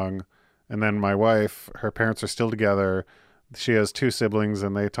along. And then my wife, her parents are still together, she has two siblings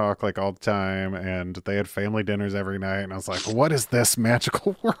and they talk like all the time, and they had family dinners every night. And I was like, what is this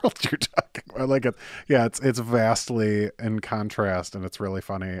magical world you're talking about? Like, it's vastly in contrast, and it's really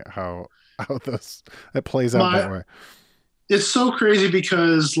funny how it plays out that way. It's so crazy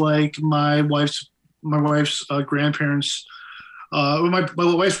because like my wife's grandparents, my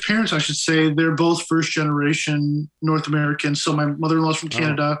wife's parents, I should say, they're both first generation North Americans. So my mother-in-law's from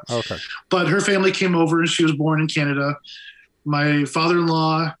Canada, okay, but her family came over and she was born in Canada. My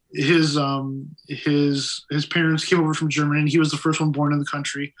father-in-law, his parents came over from Germany, and he was the first one born in the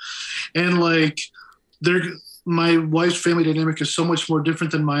country. And like, my wife's family dynamic is so much more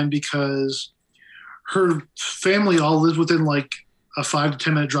different than mine because her family all lives within like a 5 to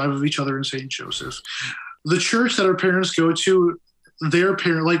 10 minute drive of each other in St. Joseph. The church that her parents go to, their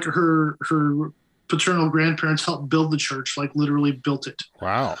parent, like her paternal grandparents helped build the church, like literally built it.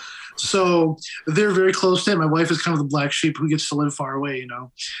 Wow. So they're very close to it. My wife is kind of the black sheep who gets to live far away, you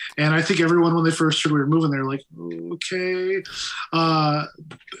know. And I think everyone, when they first heard we were moving, they're like, okay. And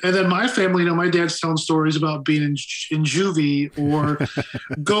then my family, you know, my dad's telling stories about being in juvie or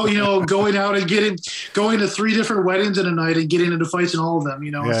going out and going to 3 different weddings in a night and getting into fights in all of them,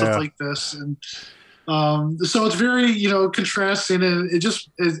 you know, and stuff like this. And so it's very, you know, contrasting, and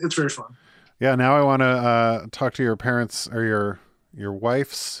it's very fun. Yeah. Now I want to talk to your parents or your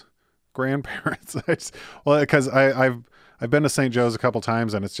wife's grandparents. Because I've been to St. Joe's a couple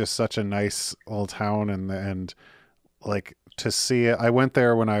times, and it's just such a nice little town, and like to see it. I went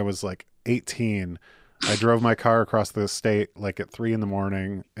there when I was like 18. I drove my car across the state like at 3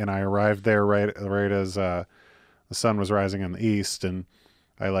 a.m, and I arrived there right as the sun was rising in the east, and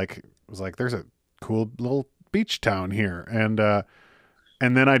I was like, there's a cool little beach town here, and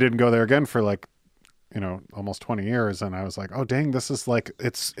then I didn't go there again for like, you know, almost 20 years. And I was like, oh dang, this is like,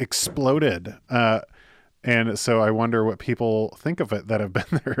 it's exploded. And so I wonder what people think of it that have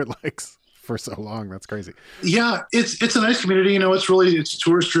been there like for so long. That's crazy. Yeah. It's a nice community. You know, it's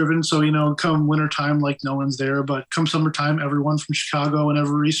tourist driven. So, you know, come wintertime, like no one's there, but come summertime, everyone from Chicago and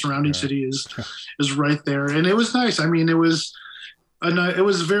every surrounding city is right there. And it was nice. I mean, it was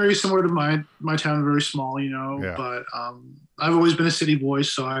very similar to my town, very small, you know, but I've always been a city boy.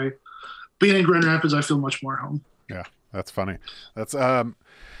 So being in Grand Rapids, I feel much more at home. Yeah, that's funny. That's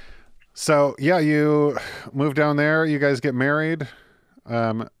so yeah, you moved down there. You guys get married,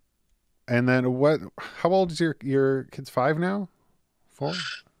 and then how old is your kid's 5 now? 4?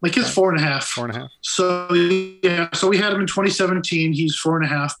 My kid's 4.5. 4.5. So yeah, so we had him in 2017. He's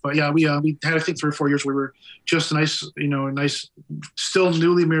 4.5. But yeah, we had I think 3 or 4 years. We were just a nice, still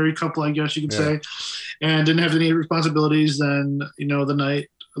newly married couple, I guess you could say, and didn't have any responsibilities. Then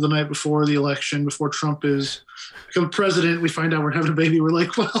the night before the election, before Trump is become president, we find out we're having a baby. We're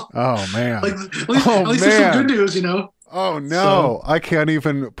like, well, oh man, like at least there's some good news, you know. Oh no, I can't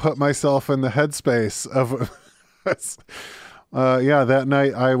even put myself in the headspace of. That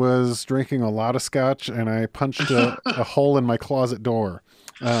night I was drinking a lot of scotch, and I punched a hole in my closet door.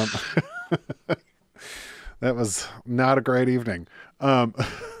 That was not a great evening.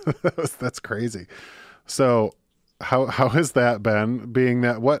 That's crazy. So how has that been, being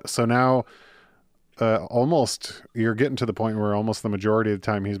that so now almost you're getting to the point where almost the majority of the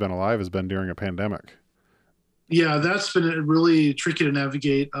time he's been alive has been during a pandemic? Yeah, that's been really tricky to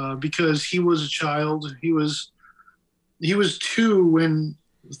navigate because he was a child. He was 2 when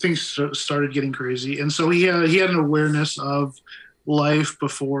things started getting crazy. And so he had an awareness of life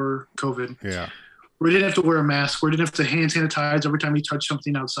before COVID. Yeah. We didn't have to wear a mask. We didn't have to hand sanitize every time he touched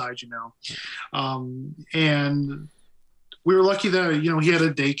something outside, you know. And we were lucky that, he had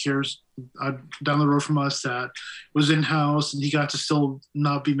a daycare down the road from us that was in-house, and he got to still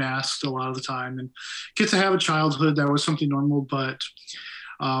not be masked a lot of the time and get to have a childhood that was something normal. But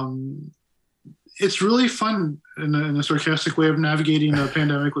it's really fun in a sarcastic way of navigating a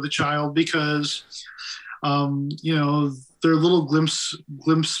pandemic with a child because, there are little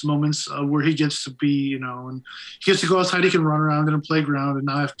glimpse moments where he gets to be, and he gets to go outside. He can run around in a playground and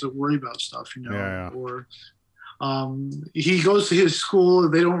not have to worry about stuff, Or he goes to his school.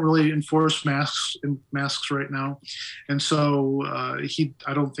 They don't really enforce masks right now, and so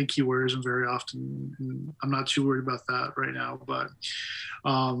I don't think he wears them very often. And I'm not too worried about that right now, but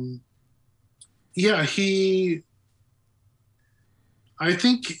I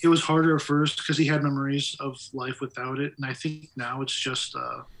think it was harder at first because he had memories of life without it. And I think now it's just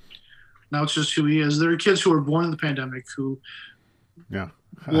who he is. There are kids who are born in the pandemic who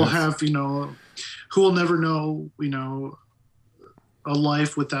will have, who will never know, a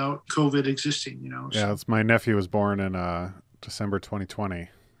life without COVID existing, So. Yeah, my nephew was born in December 2020.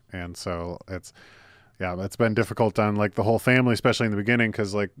 And so Yeah, that's been difficult on like the whole family, especially in the beginning,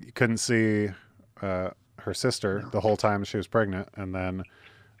 because like you couldn't see her sister the whole time she was pregnant, and then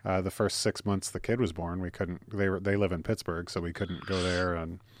the first 6 months the kid was born, we couldn't. They live in Pittsburgh, so we couldn't go there,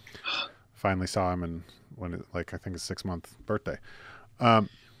 and finally saw him and when it, like I think his 6-month birthday. Well,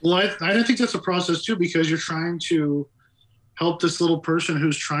 I think that's a process too, because you're trying to help this little person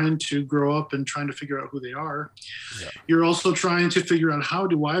who's trying to grow up and trying to figure out who they are. Yeah. You're also trying to figure out, how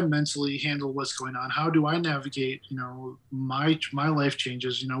do I mentally handle what's going on? How do I navigate, my life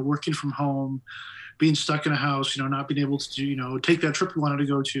changes, working from home, being stuck in a house, not being able to do, take that trip we wanted to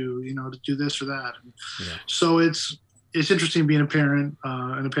go to, to do this or that. Yeah. So it's interesting being a parent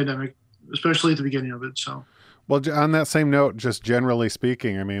in a pandemic, especially at the beginning of it. So. Well, on that same note, just generally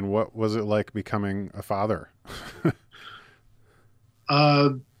speaking, I mean, what was it like becoming a father?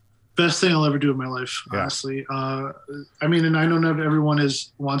 Best thing I'll ever do in my life, honestly. Yeah. I mean, and I know not everyone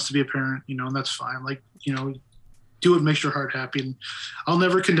wants to be a parent, and that's fine. Like, do what makes your heart happy. And I'll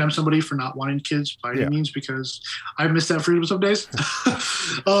never condemn somebody for not wanting kids by any means, because I miss that freedom some days.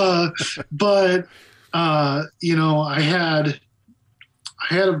 But I had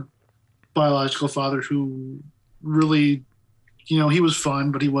a biological father who really, he was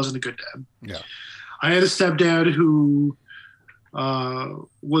fun, but he wasn't a good dad. Yeah. I had a stepdad who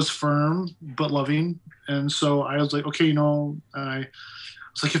was firm but loving, and so I was like, okay, and I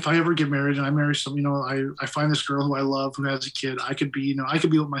was like, if I ever get married and I marry some, I find this girl who I love who has a kid, I could be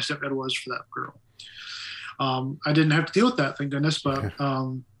what my stepdad was for that girl. I didn't have to deal with that, thank goodness, but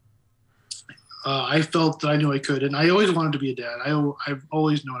I felt that I knew I could, and I always wanted to be a dad. I've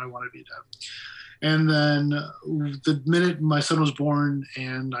always known I wanted to be a dad. And then the minute my son was born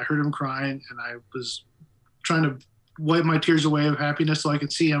and I heard him crying, and I was trying to wipe my tears away of happiness so I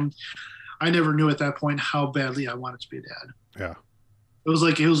could see him, I never knew at that point how badly I wanted to be a dad. Yeah. It was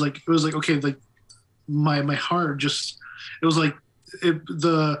like okay, like my heart just, it was like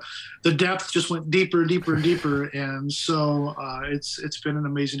the depth just went deeper and deeper and deeper, and so it's been an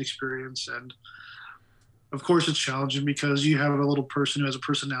amazing experience. And of course it's challenging because you have a little person who has a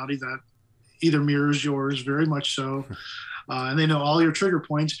personality that either mirrors yours very much so, and they know all your trigger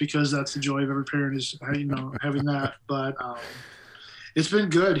points, because that's the joy of every parent, is having that. But it's been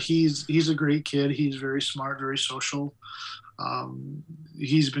good. He's a great kid. He's very smart, very social.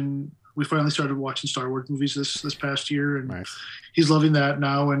 We finally started watching Star Wars movies this past year, and nice. He's loving that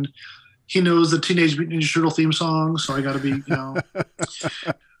now, and he knows the Teenage Mutant Ninja Turtle theme song, so I got to be I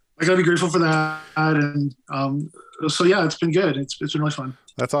got to be grateful for that. And so yeah, it's been good. It's been really fun.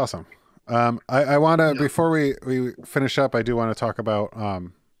 That's awesome. I want to, before we finish up, I do want to talk about,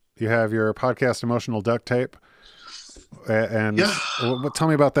 you have your podcast, Emotional Duct Tape, and tell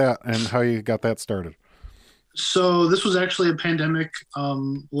me about that and how you got that started. So this was actually a pandemic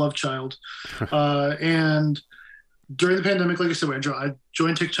love child. And during the pandemic, like I said, I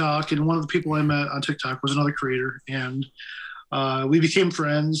joined TikTok, and one of the people I met on TikTok was another creator, and we became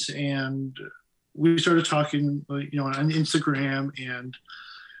friends, and we started talking, on Instagram. And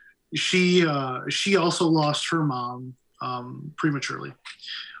she also lost her mom prematurely.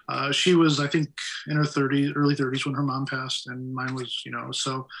 She was, I think, in her early 30s when her mom passed, and mine was,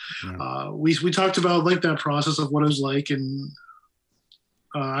 so we talked about like that process of what it was like. And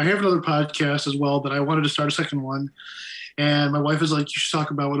I have another podcast as well, but I wanted to start a second one. And my wife was like, you should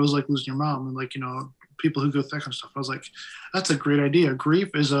talk about what it was like losing your mom, and like, people who go through that kind of stuff. I was like, that's a great idea. Grief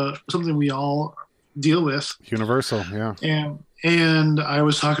is something we all deal with. Universal. Yeah. And I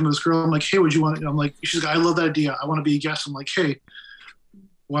was talking to this girl. I'm like, hey, would you want? I'm like, she's like, I love that idea. I want to be a guest. I'm like, hey,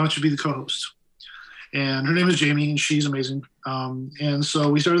 why don't you be the co-host? And her name is Jamie, and she's amazing. And so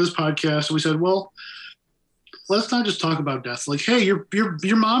we started this podcast, and we said, well, let's not just talk about death. Like, hey, your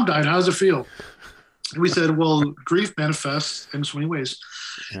mom died. How does it feel? And we said, well, grief manifests in so many ways.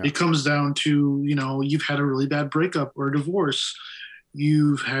 Yeah. It comes down to, you've had a really bad breakup or a divorce.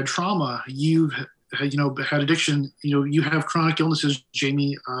 You've had trauma. You've had addiction. You have chronic illnesses.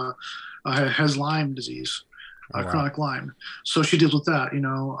 Jamie has Lyme disease. Chronic Lyme. So she deals with that,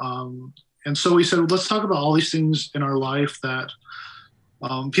 and so we said, let's talk about all these things in our life that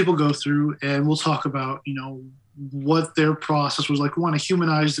people go through, and we'll talk about, what their process was like. We want to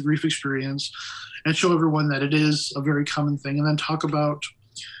humanize the grief experience and show everyone that it is a very common thing, and then talk about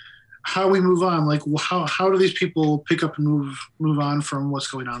how we move on. Like, how do these people pick up and move on from what's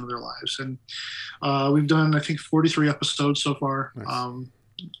going on in their lives? And we've done, I think, 43 episodes so far. Nice.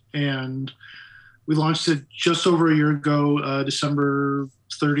 And we launched it just over a year ago, December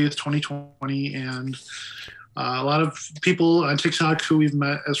 30th, 2020. And a lot of people on TikTok who we've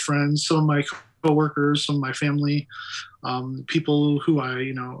met as friends, some of my coworkers, some of my family, people who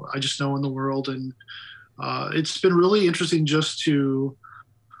I just know in the world. And it's been really interesting just to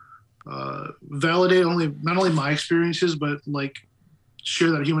validate not only my experiences, but like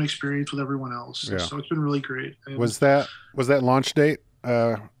share that human experience with everyone else. Yeah. So it's been really great. And Was that launch date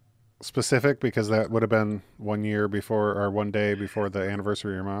specific? Because that would have been 1 year before or 1 day before the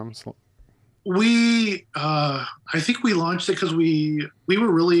anniversary of your mom's. I think we launched it because we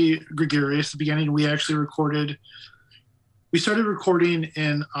were really gregarious at the beginning. We actually started recording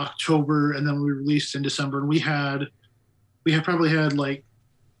in October, and then we released in December, and we had probably had like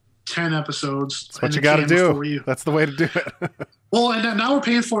 10 episodes. That's what you got to do. That's the way to do it. Well, and now we're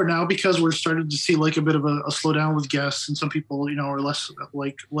paying for it now because we're starting to see like a bit of a slowdown with guests, and some people, are less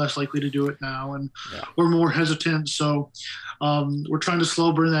likely to do it now, and we're more hesitant. So we're trying to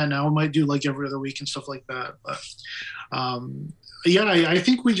slow burn that now. We might do like every other week and stuff like that. But I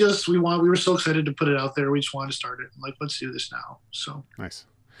think we were so excited to put it out there. We just wanted to start it. Like, let's do this now. So nice.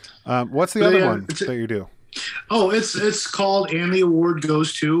 What's the other one that you do? Oh, it's called And the Award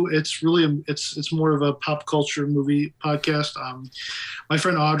Goes To. It's really it's more of a pop culture movie podcast. My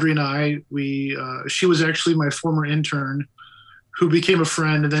friend Audrey and I, she was actually my former intern who became a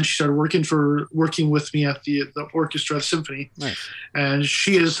friend, and then she started working with me at the orchestra, the symphony. Nice. And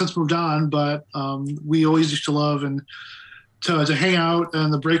she has since moved on, but we always used to love and to hang out in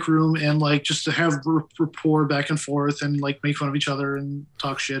the break room and like just to have rapport back and forth and like make fun of each other and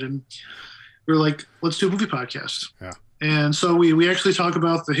talk shit. And we were like, let's do a movie podcast. Yeah. And so we actually talk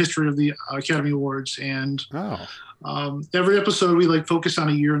about the history of the Academy Awards, and every episode we like focus on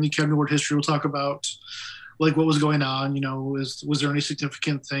a year in the Academy Award history. We'll talk about like what was going on, was there any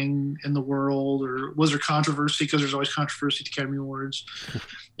significant thing in the world, or was there controversy? Because there's always controversy at the Academy Awards.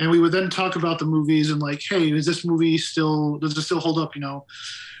 And we would then talk about the movies and like, hey, does it still hold up?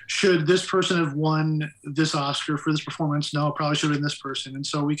 Should this person have won this Oscar for this performance? No, it probably should have been this person. And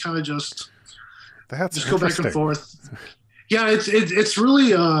so we kind of just go back and forth. Yeah, it's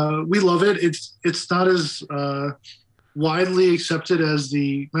really we love it. It's not as widely accepted as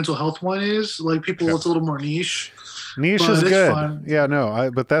the mental health one is. Like people, it's a little more niche. Niche is good. Fun. Yeah,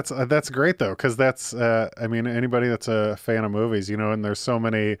 no, but that's great though, because that's anybody that's a fan of movies, and there's so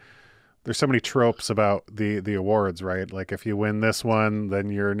many tropes about the awards, right? Like if you win this one, then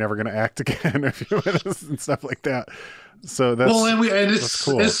you're never going to act again if you win this and stuff like that. So that's it's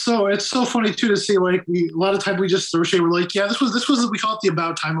cool. It's so funny too to see like a lot of times we just throw shade. We're like, yeah, this was we call it the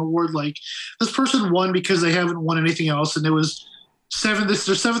About Time Award. Like this person won because they haven't won anything else, and it was their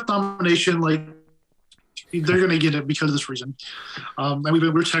seventh nomination. Like they're going to get it because of this reason. And we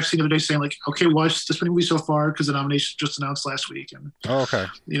were texting the other day saying like, okay, watch this movie so far because the nomination just announced last week. And okay,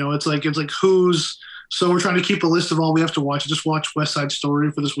 it's like who's. So we're trying to keep a list of all we have to watch. Just watch West Side Story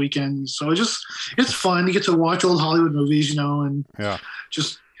for this weekend. So it's fun. You get to watch old Hollywood movies, and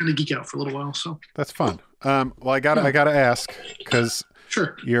just kind of geek out for a little while. So that's fun. Well, I gotta ask because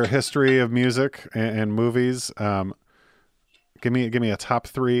sure, your history of music and movies. Give me a top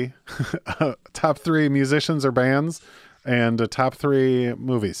three, top three musicians or bands, and a top three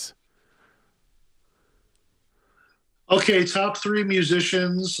movies. Okay, top three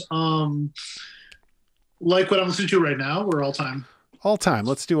musicians. Like what I'm listening to right now, or all time? All time.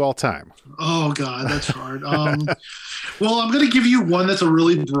 Let's do all time. Oh God, that's hard. Well, I'm going to give you one that's a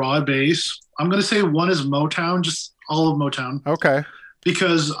really broad base. I'm going to say one is Motown, just all of Motown. Okay.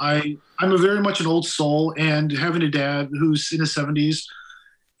 Because I'm a very much an old soul, and having a dad who's in his 70s,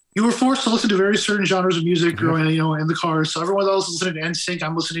 you were forced to listen to very certain genres of music growing, in the car. So everyone else is listening to NSYNC.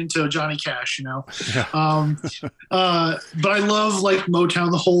 I'm listening to Johnny Cash, Yeah. But I love like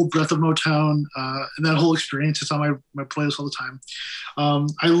Motown, the whole breadth of Motown, and that whole experience. It's on my playlist all the time.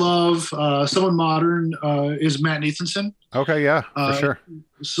 I love someone modern is Matt Nathanson. Okay, yeah, for sure.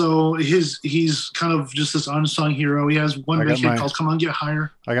 So he's kind of just this unsung hero. He has one record called "Come On Get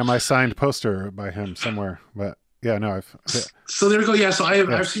Higher." I got my signed poster by him somewhere, but. Yeah, no. So there we go. Yeah, so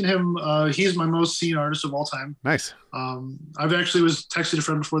I've seen him. He's my most seen artist of all time. Nice. I've actually was texting a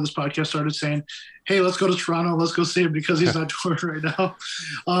friend before this podcast started saying, "Hey, let's go to Toronto. Let's go see him because he's not touring right now."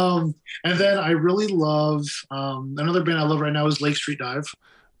 And then I really love another band I love right now is Lake Street Dive.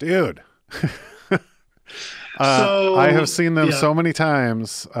 Dude. So I have seen them so many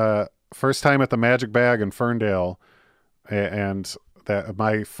times. First time at the Magic Bag in Ferndale, and that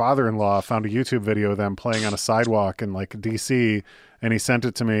my father-in-law found a YouTube video of them playing on a sidewalk in like DC, and he sent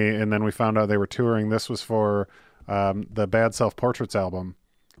it to me, and then we found out they were touring. This was for the Bad Self Portraits album,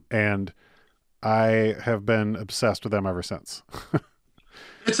 and I have been obsessed with them ever since.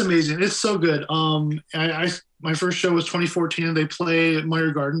 It's amazing. It's so good. My first show was 2014. They play at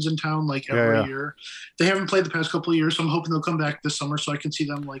Meyer Gardens in town like every year. They haven't played the past couple of years, so I'm hoping they'll come back this summer so I can see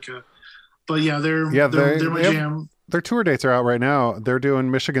them. But yeah, they're my jam. Their tour dates are out right now. They're doing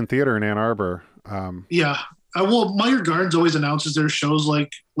Michigan Theater in Ann Arbor. Yeah. Well, Meyer Gardens always announces their shows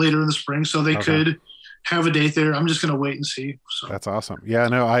like later in the spring, so they could have a date there. I'm just gonna wait and see. So. That's awesome. Yeah,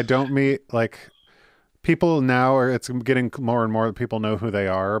 no, I don't meet people now, or it's getting more and more that people know who they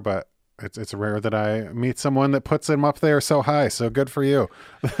are, but it's rare that I meet someone that puts them up there so high. So good for you.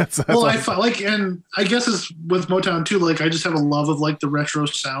 That's well, awesome. and I guess it's with Motown too. Like I just have a love of like the retro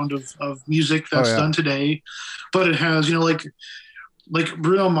sound of music that's done today, but it has, like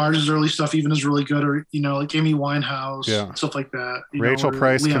Bruno Mars's early stuff even is really good, or like Amy Winehouse, stuff like that. Rachel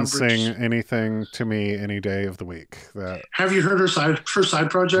Price can sing anything to me any day of the week. Have you heard her side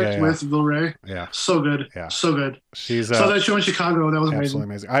project with Bill Ray? Yeah, so good, so good. She's saw that show in Chicago. That was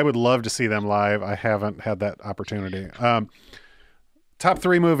amazing. I would love to see them live. I haven't had that opportunity. Top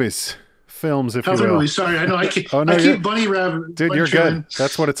 3 movies. Films, if you will. Movies. Sorry, I know I keep bunny rabbit. Dude, you're good.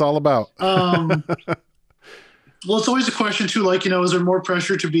 That's what it's all about. Well, it's always a question too, is there more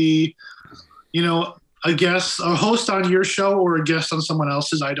pressure to be, a guest, a host on your show or a guest on someone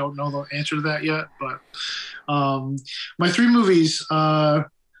else's? I don't know the answer to that yet, but my 3 movies, oh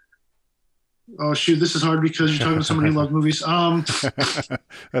shoot, this is hard because you're talking to somebody who loves movies.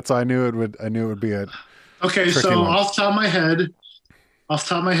 That's I knew it would be a okay. So one. Off the top of my head,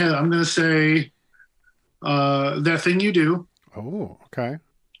 I'm going to say That Thing You Do. Oh, okay.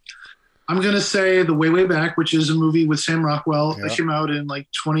 I'm going to say The Way, Way Back, which is a movie with Sam Rockwell that came out in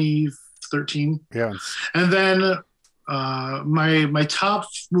 2013. Yeah. And then my top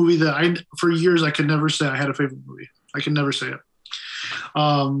movie that for years I could never say I had a favorite movie. I can never say it.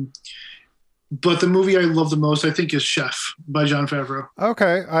 But the movie I love the most, I think, is Chef by Jon Favreau.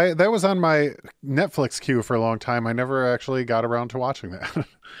 Okay. That was on my Netflix queue for a long time. I never actually got around to watching that.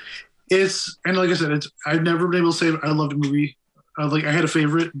 And like I said, I've never been able to say I loved a movie. I had a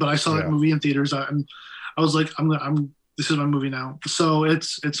favorite, but I saw that movie in theaters, and I was like, this is my movie now. So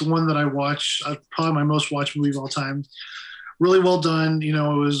it's one that I watch, probably my most watched movie of all time. Really well done. It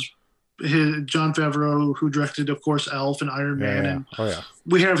was Jon Favreau who directed, of course, Elf and Iron Man. And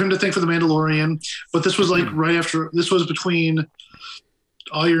we have him to thank for The Mandalorian. But this was this was between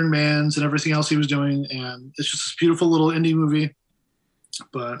Iron Man's and everything else he was doing, and it's just this beautiful little indie movie.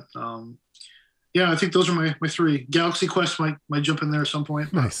 But I think those are my 3. Galaxy Quest might jump in there at some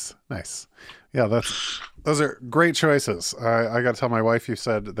point. Nice. Yeah, those are great choices. I got to tell my wife you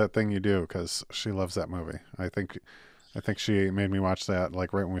said That Thing You Do because she loves that movie. I think she made me watch that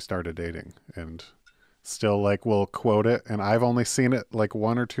right when we started dating, and still will quote it. And I've only seen it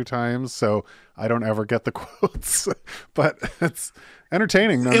 1 or 2 times, so I don't ever get the quotes. But it's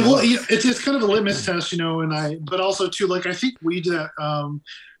entertaining. It's kind of a litmus test, but also too, I think we do that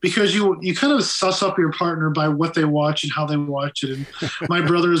because you kind of suss up your partner by what they watch and how they watch it. And my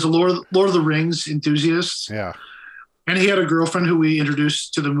brother is a Lord of the Rings enthusiast. Yeah. And he had a girlfriend who we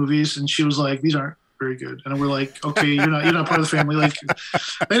introduced to the movies, and she was like, "These aren't very good." And we're like, "Okay, you're not part of the family."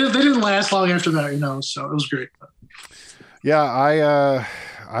 They didn't last long after that, so it was great. Yeah,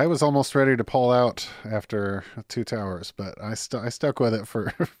 I was almost ready to pull out after Two Towers, but I stuck with it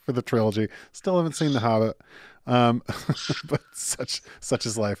for the trilogy. Still haven't seen The Hobbit, but such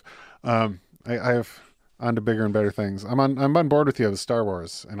is life. I've on to bigger and better things. I'm on board with you with Star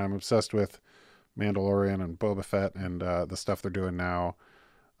Wars, and I'm obsessed with Mandalorian and Boba Fett and the stuff they're doing now.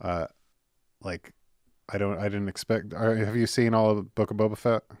 I didn't expect. Have you seen all of the Book of Boba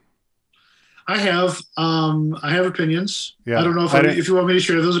Fett? I have opinions. Yeah. I don't know if you want me to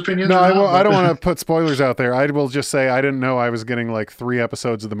share those opinions. No, I don't want to put spoilers out there. I will just say I didn't know I was getting 3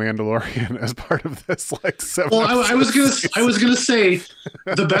 episodes of The Mandalorian as part of this 7. Well, I was gonna say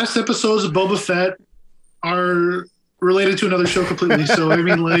the best episodes of Boba Fett are related to another show completely. So I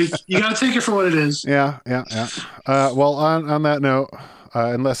mean, you gotta take it for what it is. Yeah. Well, on that note,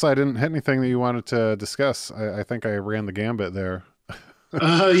 unless I didn't hit anything that you wanted to discuss, I think I ran the gambit there.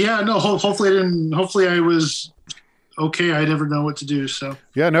 Hopefully I was okay. I never know what to do. So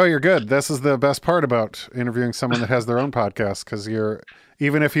yeah, no, you're good. This is the best part about interviewing someone that has their own podcast, because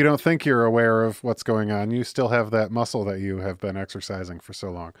even if you don't think you're aware of what's going on, you still have that muscle that you have been exercising for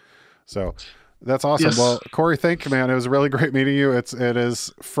so long. So that's awesome. Yes. Well, Corey, thank you, man. It was really great meeting you. It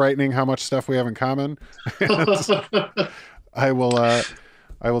is frightening how much stuff we have in common. I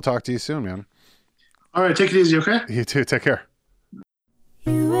will talk to you soon, man. All right. Take it easy. Okay. You too. Take care.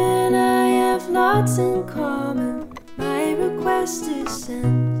 You and I have lots in common. My request is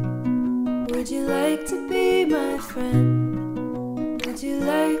sent. Would you like to be my friend? Would Would you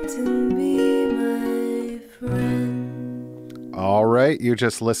like to be my friend? All right, you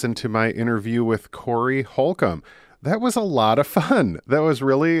just listened to my interview with Corey Holcomb. That was a lot of fun. That was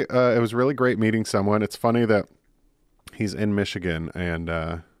really, it was really great meeting someone. It's funny that he's in Michigan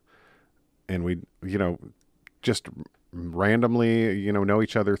and we, just randomly, know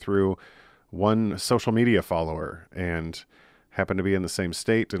each other through one social media follower and happen to be in the same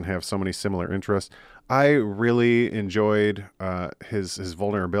state and have so many similar interests. I really enjoyed his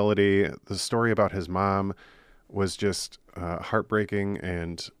vulnerability. The story about his mom was just heartbreaking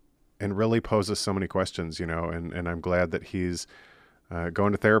and really poses so many questions, and I'm glad that he's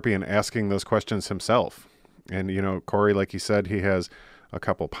going to therapy and asking those questions himself. And, Corey, like you said, he has a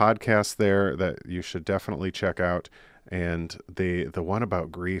couple podcasts there that you should definitely check out. And the one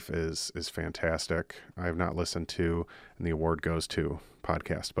about grief is fantastic. I have not listened to, and the award goes to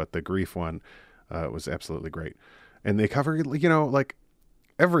podcast, but the grief one was absolutely great. And they cover, like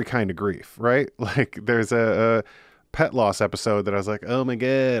every kind of grief, right? Like there's a pet loss episode that I was like, oh my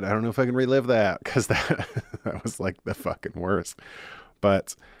God, I don't know if I can relive that, because that was like the fucking worst.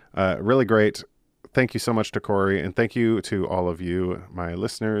 But really great. Thank you so much to Corey, and thank you to all of you, my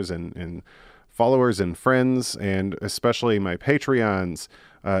listeners and followers and friends, and especially my Patreons,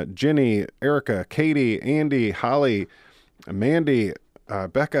 Jenny, Erica, Katie, Andy, Holly, Mandy,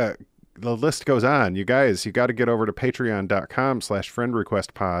 Becca. The list goes on. You guys, you got to get over to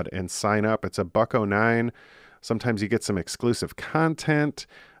patreon.com/friendrequestpod and sign up. It's $1.09. Sometimes you get some exclusive content.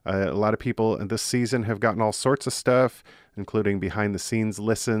 A lot of people in this season have gotten all sorts of stuff, including behind the scenes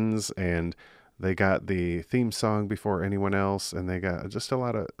listens, and they got the theme song before anyone else, and they got just a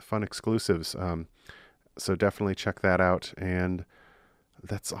lot of fun exclusives. So definitely check that out. And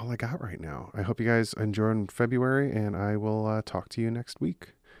that's all I got right now. I hope you guys enjoy February, and I will talk to you next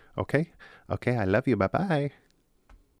week. Okay? Okay, I love you. Bye-bye.